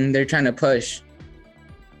something they're trying to push.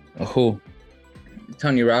 Who?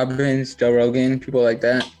 Tony Robbins, Joe Rogan, people like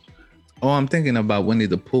that. Oh, I'm thinking about Winnie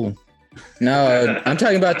the Pooh. No, I'm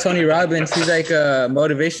talking about Tony Robbins. He's like a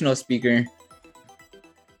motivational speaker.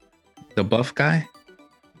 The buff guy?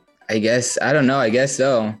 I guess. I don't know. I guess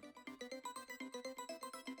so.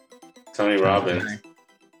 Tony Robbins.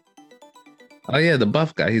 Oh yeah, the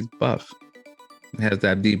buff guy. He's buff. He has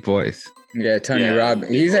that deep voice. Yeah, Tony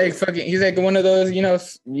Robbins. He's like fucking. He's like one of those. You know,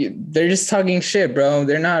 they're just talking shit, bro.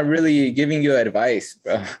 They're not really giving you advice,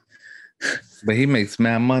 bro. But he makes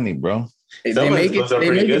mad money, bro. They make it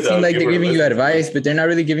seem like they're giving you advice, but they're not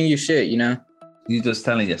really giving you shit. You know. You just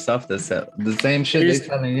telling yourself the same shit they're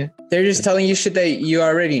telling you. They're just telling you shit that you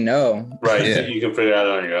already know. Right. Yeah. So you can figure it out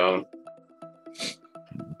on your own.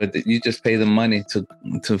 But you just pay the money to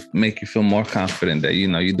make you feel more confident that, you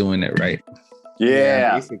know, you're doing it right.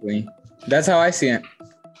 Yeah. Basically. That's how I see it.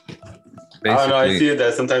 Basically. I don't know. I see it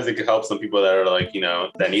that sometimes it can help some people that are like, you know,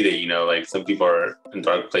 that need it, you know, like some people are in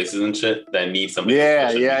dark places and shit that need somebody.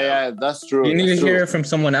 Yeah. That's true. You need to hear it from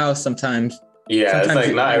someone else sometimes. Yeah, sometimes it's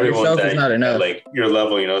like not everyone is not enough. Like your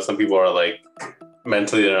level, you know, some people are like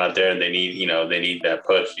mentally they're not there and they need that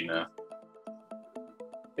push, you know.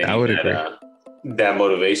 I would agree. That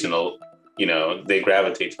motivational, you know, they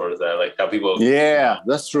gravitate towards that. Like how people. Yeah,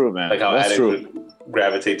 that's true, man. Like how that's addicts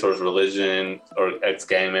gravitate towards religion, or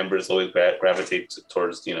ex-gang members always gravitate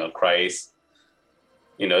towards, you know, Christ.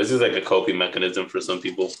 You know, this is like a coping mechanism for some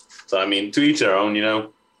people. So I mean, to each their own. You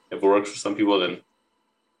know, if it works for some people, then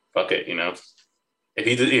fuck it. You know,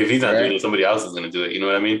 if he's not doing it, somebody else is gonna do it. You know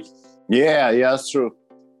what I mean? Yeah, that's true.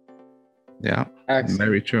 Yeah,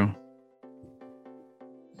 very true.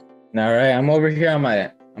 All right, I'm over here on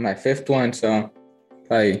my fifth one, so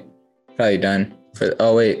probably done.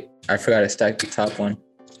 Oh wait, I forgot to stack the top one.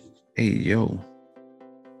 Hey, yo.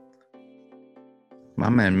 My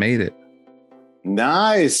man made it.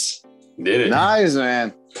 Nice. Did it. Nice,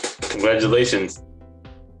 man. Congratulations.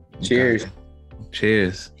 Cheers.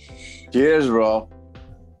 Cheers. Cheers, bro.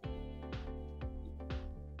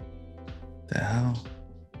 The hell?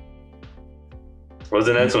 What's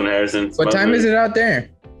the next one, Harrison? What time is it out there?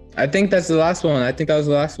 I think that's the last one. I think that was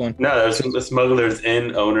the last one. No, that's the Smugglers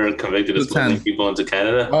Inn owner convicted of smuggling people into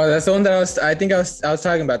Canada. Oh, that's the one that I was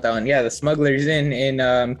talking about that one. Yeah, the Smugglers Inn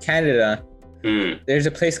in Canada. There's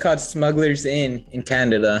a place called Smugglers Inn in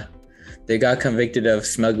Canada. They got convicted of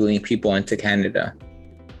smuggling people into Canada.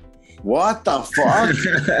 What the fuck?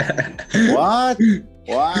 What?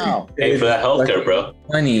 Wow. Hey, for that healthcare, bro.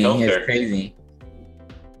 Money Healthcare. is crazy.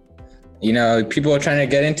 You know, people are trying to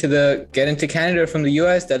get into Canada from the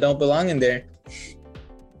US that don't belong in there.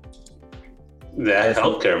 That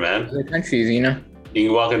healthcare, man. Other countries, you know. You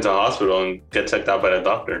can walk into a hospital and get checked out by the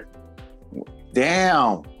doctor.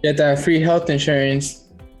 Damn. Get that free health insurance.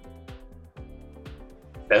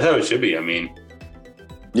 That's how it should be. I mean,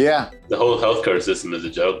 Yeah. the whole healthcare system is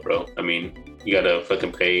a joke, bro. I mean, you gotta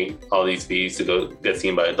fucking pay all these fees to go get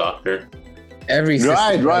seen by a doctor. Every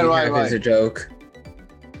system Right. is a joke.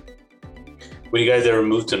 Would you guys ever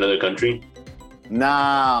move to another country?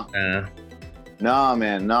 Nah. No,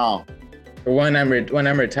 man. No. For when I'm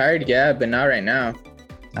retired, yeah, but not right now.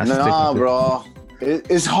 No, bro.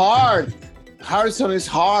 It's hard. Harrison is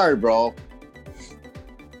hard, bro.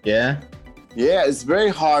 Yeah. Yeah, it's very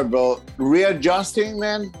hard, bro. Readjusting,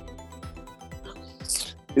 man.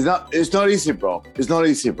 It's not easy, bro. It's not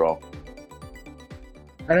easy, bro.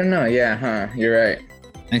 I don't know. Yeah, huh? You're right.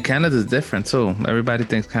 And Canada's different too. Everybody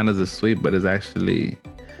thinks Canada's sweet, but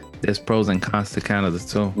there's pros and cons to Canada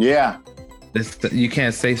too. Yeah. You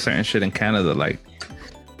can't say certain shit in Canada. Like,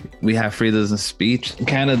 we have freedoms of speech.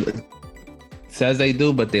 Canada says they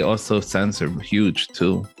do, but they also censor huge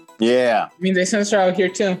too. Yeah. I mean, they censor out here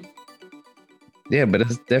too. Yeah, but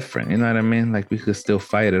it's different. You know what I mean? Like, we could still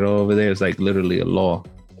fight it all over there. It's like literally a law.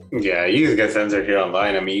 Yeah, you can get censored here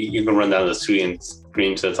online. I mean, you can run down the street and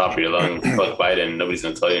scream to the top of your lungs, fuck Biden, nobody's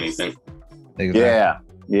gonna tell you anything. Exactly.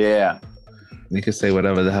 Yeah. You can say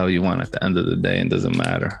whatever the hell you want at the end of the day. It doesn't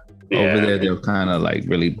matter. Yeah. Over there, they'll kind of like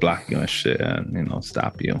really block you and shit and,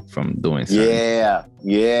 stop you from doing something.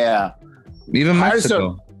 Yeah. Even Harrison,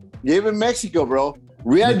 Mexico. Even Mexico, bro.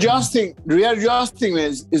 Readjusting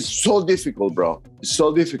is so difficult, bro. It's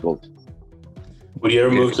so difficult. Would you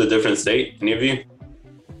ever move to a different state? Any of you?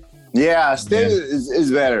 Yeah, state is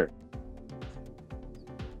better.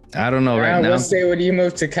 I don't know right now. What state would you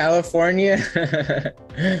move to? California?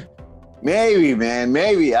 Maybe, man.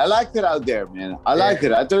 Maybe. I liked it out there, man. I liked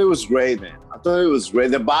it. I thought it was great, man. I thought it was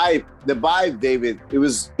great. The vibe, David. It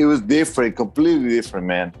was different, completely different,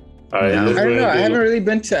 man. All right, Yeah. I don't know. I haven't really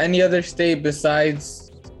been to any other state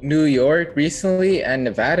besides New York recently and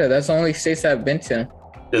Nevada. That's the only states I've been to.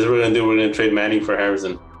 This is what we're gonna do. We're gonna trade Manning for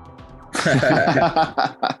Harrison.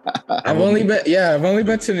 I've only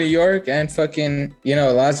been to New York and fucking,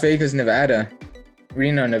 Las Vegas, Nevada,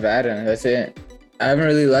 Reno, Nevada. That's it. I haven't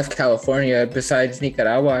really left California besides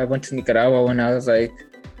Nicaragua. I went to Nicaragua when I was like,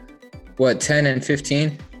 10 and 15,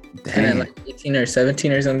 and then like 18 or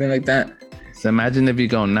 17 or something like that. So imagine if you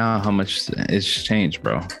go now, how much it's changed,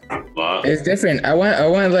 bro. Wow. It's different. I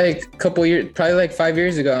went like a couple years, probably like 5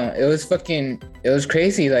 years ago. It was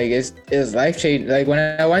crazy. Like it was life changing. Like when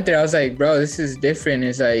I went there, I was like, bro, this is different.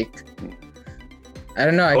 It's like, I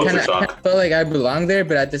don't know. I kind of felt like I belonged there,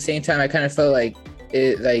 but at the same time, I kind of felt like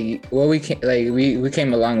we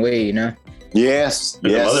came a long way, you know? Yes.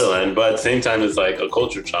 In the motherland, but at the same time, it's like a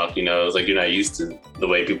culture shock. It's like you're not used to the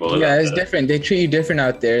way people live. Yeah, it's different. They treat you different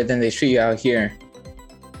out there than they treat you out here.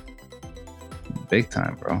 Big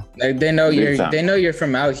time, bro. Like they know you're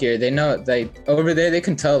from out here. They know, like, over there they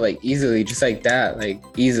can tell like easily, just like that, like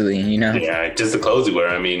easily, Yeah, just the clothes you wear.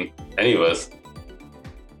 I mean, any of us.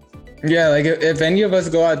 Yeah, like if any of us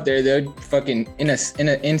go out there, they'd fucking in an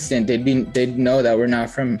instant they'd know that we're not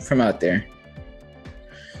from out there.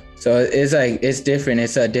 So it's different.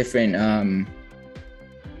 It's a different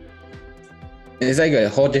it's like a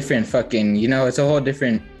whole different fucking, it's a whole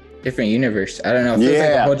different universe. I don't know. It feels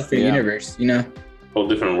like a whole different universe, Whole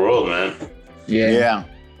different world, man. Yeah.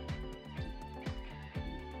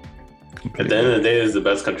 At the end of the day, this is the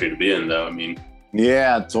best country to be in, though. I mean,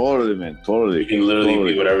 yeah, totally, man. Totally. You can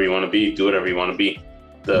literally be whatever you want to be, do whatever you want to be.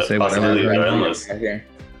 The possibilities are endless.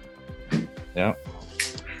 Yeah.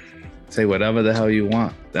 Say whatever the hell you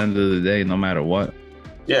want at the end of the day, no matter what.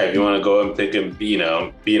 Yeah, if you want to go and think and be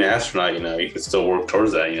an astronaut, you can still work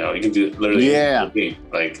towards that. You can do literally anything.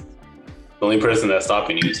 Like, the only person that's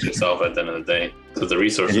stopping you is yourself at the end of the day. because the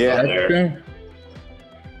resources Yeah. are there. True.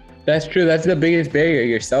 That's true. That's the biggest barrier,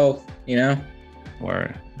 yourself. You know,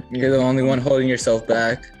 Or you're the only one holding yourself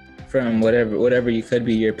back from whatever you could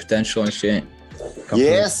be, your potential and shit.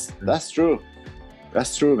 Yes, that's true.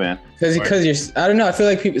 That's true, man. Because you're, I don't know. I feel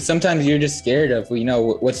like people sometimes you're just scared of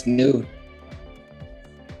what's new.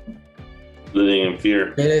 Living in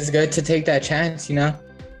fear. It is good to take that chance, you know.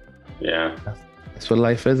 Yeah. that's what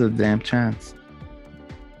life is, a damn chance.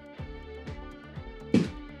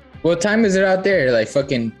 What time is it out there? Like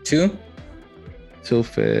fucking 2?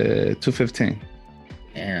 2:15.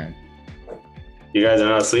 Damn. You guys are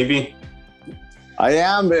not sleepy? I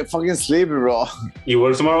am fucking sleepy, bro. You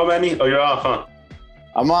work tomorrow, Manny? Oh, you're off, huh?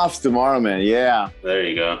 I'm off tomorrow, man. Yeah. There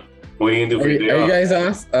you go. What are you gonna do for Are your day you off? guys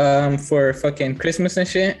off for fucking Christmas and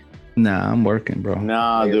shit? Nah, I'm working, bro.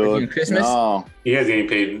 Nah, You're working dude. Christmas? No. You guys getting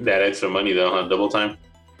paid that extra money though, huh? Double time?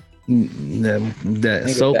 That Think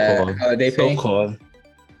so-called, of that holiday pay? so-called.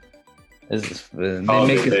 They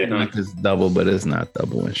Holiday make it pay, seem huh? like it's double, but it's not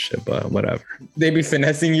double and shit. But whatever. They be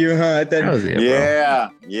finessing you, huh? At that. That was it, bro. Yeah.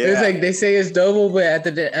 Yeah. It's like they say it's double, but at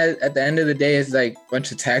the end of the day, it's like a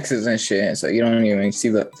bunch of taxes and shit. So you don't even see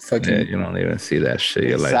the fucking. Yeah, you don't even see that shit.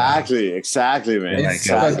 You're Exactly, man. It's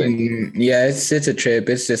Exactly. fucking, yeah, it's a trip.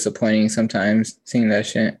 It's disappointing sometimes seeing that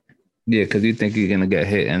shit. yeah, because you think you're gonna get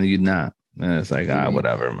hit and you're not. And it's like,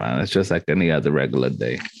 whatever, man. It's just like any other regular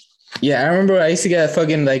day. Yeah, I remember I used to get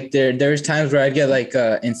fucking like there was times where I'd get like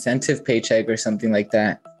a incentive paycheck or something like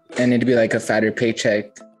that, and it'd be like a fatter paycheck,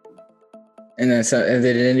 and then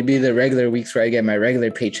it'd be the regular weeks where I get my regular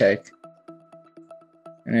paycheck,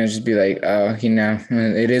 and I'd just be like, oh,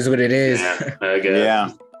 it is what it is. Yeah, I guess. Yeah.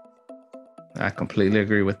 I completely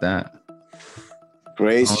agree with that.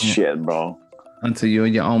 Crazy Oh, yeah. shit, bro. Until you're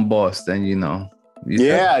your own boss, then you know.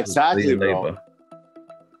 Yeah, exactly, bro. labor.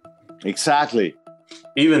 Exactly.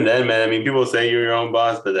 Even then, man, I mean, people say you're your own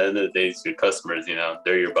boss, but at the end of the day, it's your customers,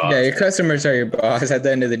 they're your boss. Yeah, your customers are your boss at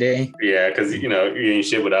the end of the day. Yeah, because, you're getting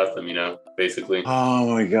shit without them, basically. Oh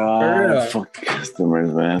my For god. real. Fuck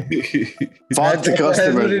customers, man. Fuck the That's what it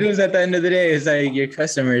customers. is at the end of the day. It's like your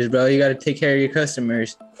customers, bro. You got to take care of your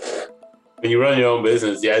customers. When you run your own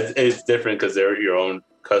business, yeah, it's different because they're your own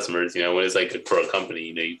customers, when it's like for a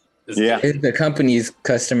company, Yeah. It's the company's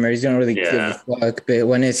customers. You don't really give a fuck. But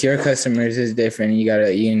when it's your customers, it's different. You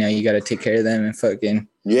gotta take care of them and fucking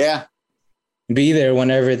Yeah. be there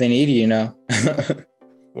whenever they need you.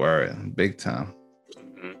 Word, big time.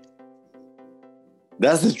 Mhm.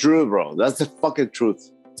 That's the truth, bro. That's the fucking truth.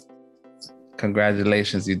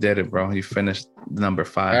 Congratulations, you did it, bro. You finished number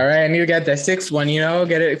 5. All right, I need to get that 6th one.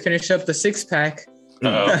 Get it, finish up the 6-pack.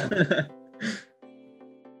 Uh-oh.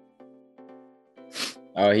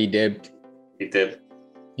 Oh, he dipped. He did.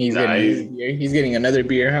 He's Nice. getting another beer. He's getting another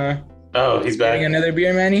beer, huh? Oh, he's back. Getting another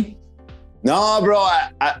beer, Manny. No, bro.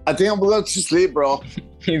 I think I'm going to sleep, bro.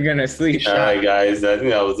 He's gonna sleep. All right, guys. I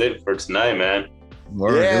think that was it for tonight, man.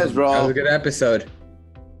 Word. Yes, That was bro. a good episode.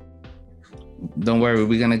 Don't worry,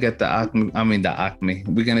 we're gonna get the Acme. I mean the Acme.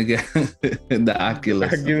 We're gonna get the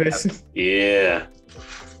Oculus. Oculus. Yeah.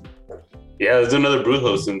 Yeah, let's do another brew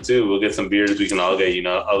hosting too. We'll get some beers we can all get,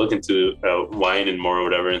 I'll look into wine and more or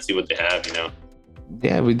whatever and see what they have,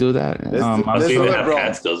 Yeah, we do that. Let's do- I'll let's see if do they it, have bro.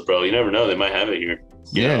 Catskills, bro. You never know. They might have it here.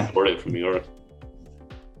 Yeah. Import it from New York.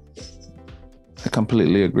 I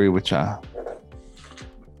completely agree with y'all.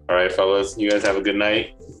 All right, fellas. You guys have a good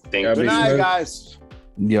night. Thank Yeah, you. Good Peace. night, guys.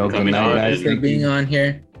 Yo, good Coming night, on, guys. man. For Thank being you. on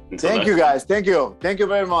here. Until Thank next you, guys. Thank you. Thank you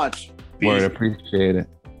very much. Peace. Word, appreciate it.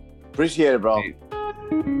 Appreciate it, bro.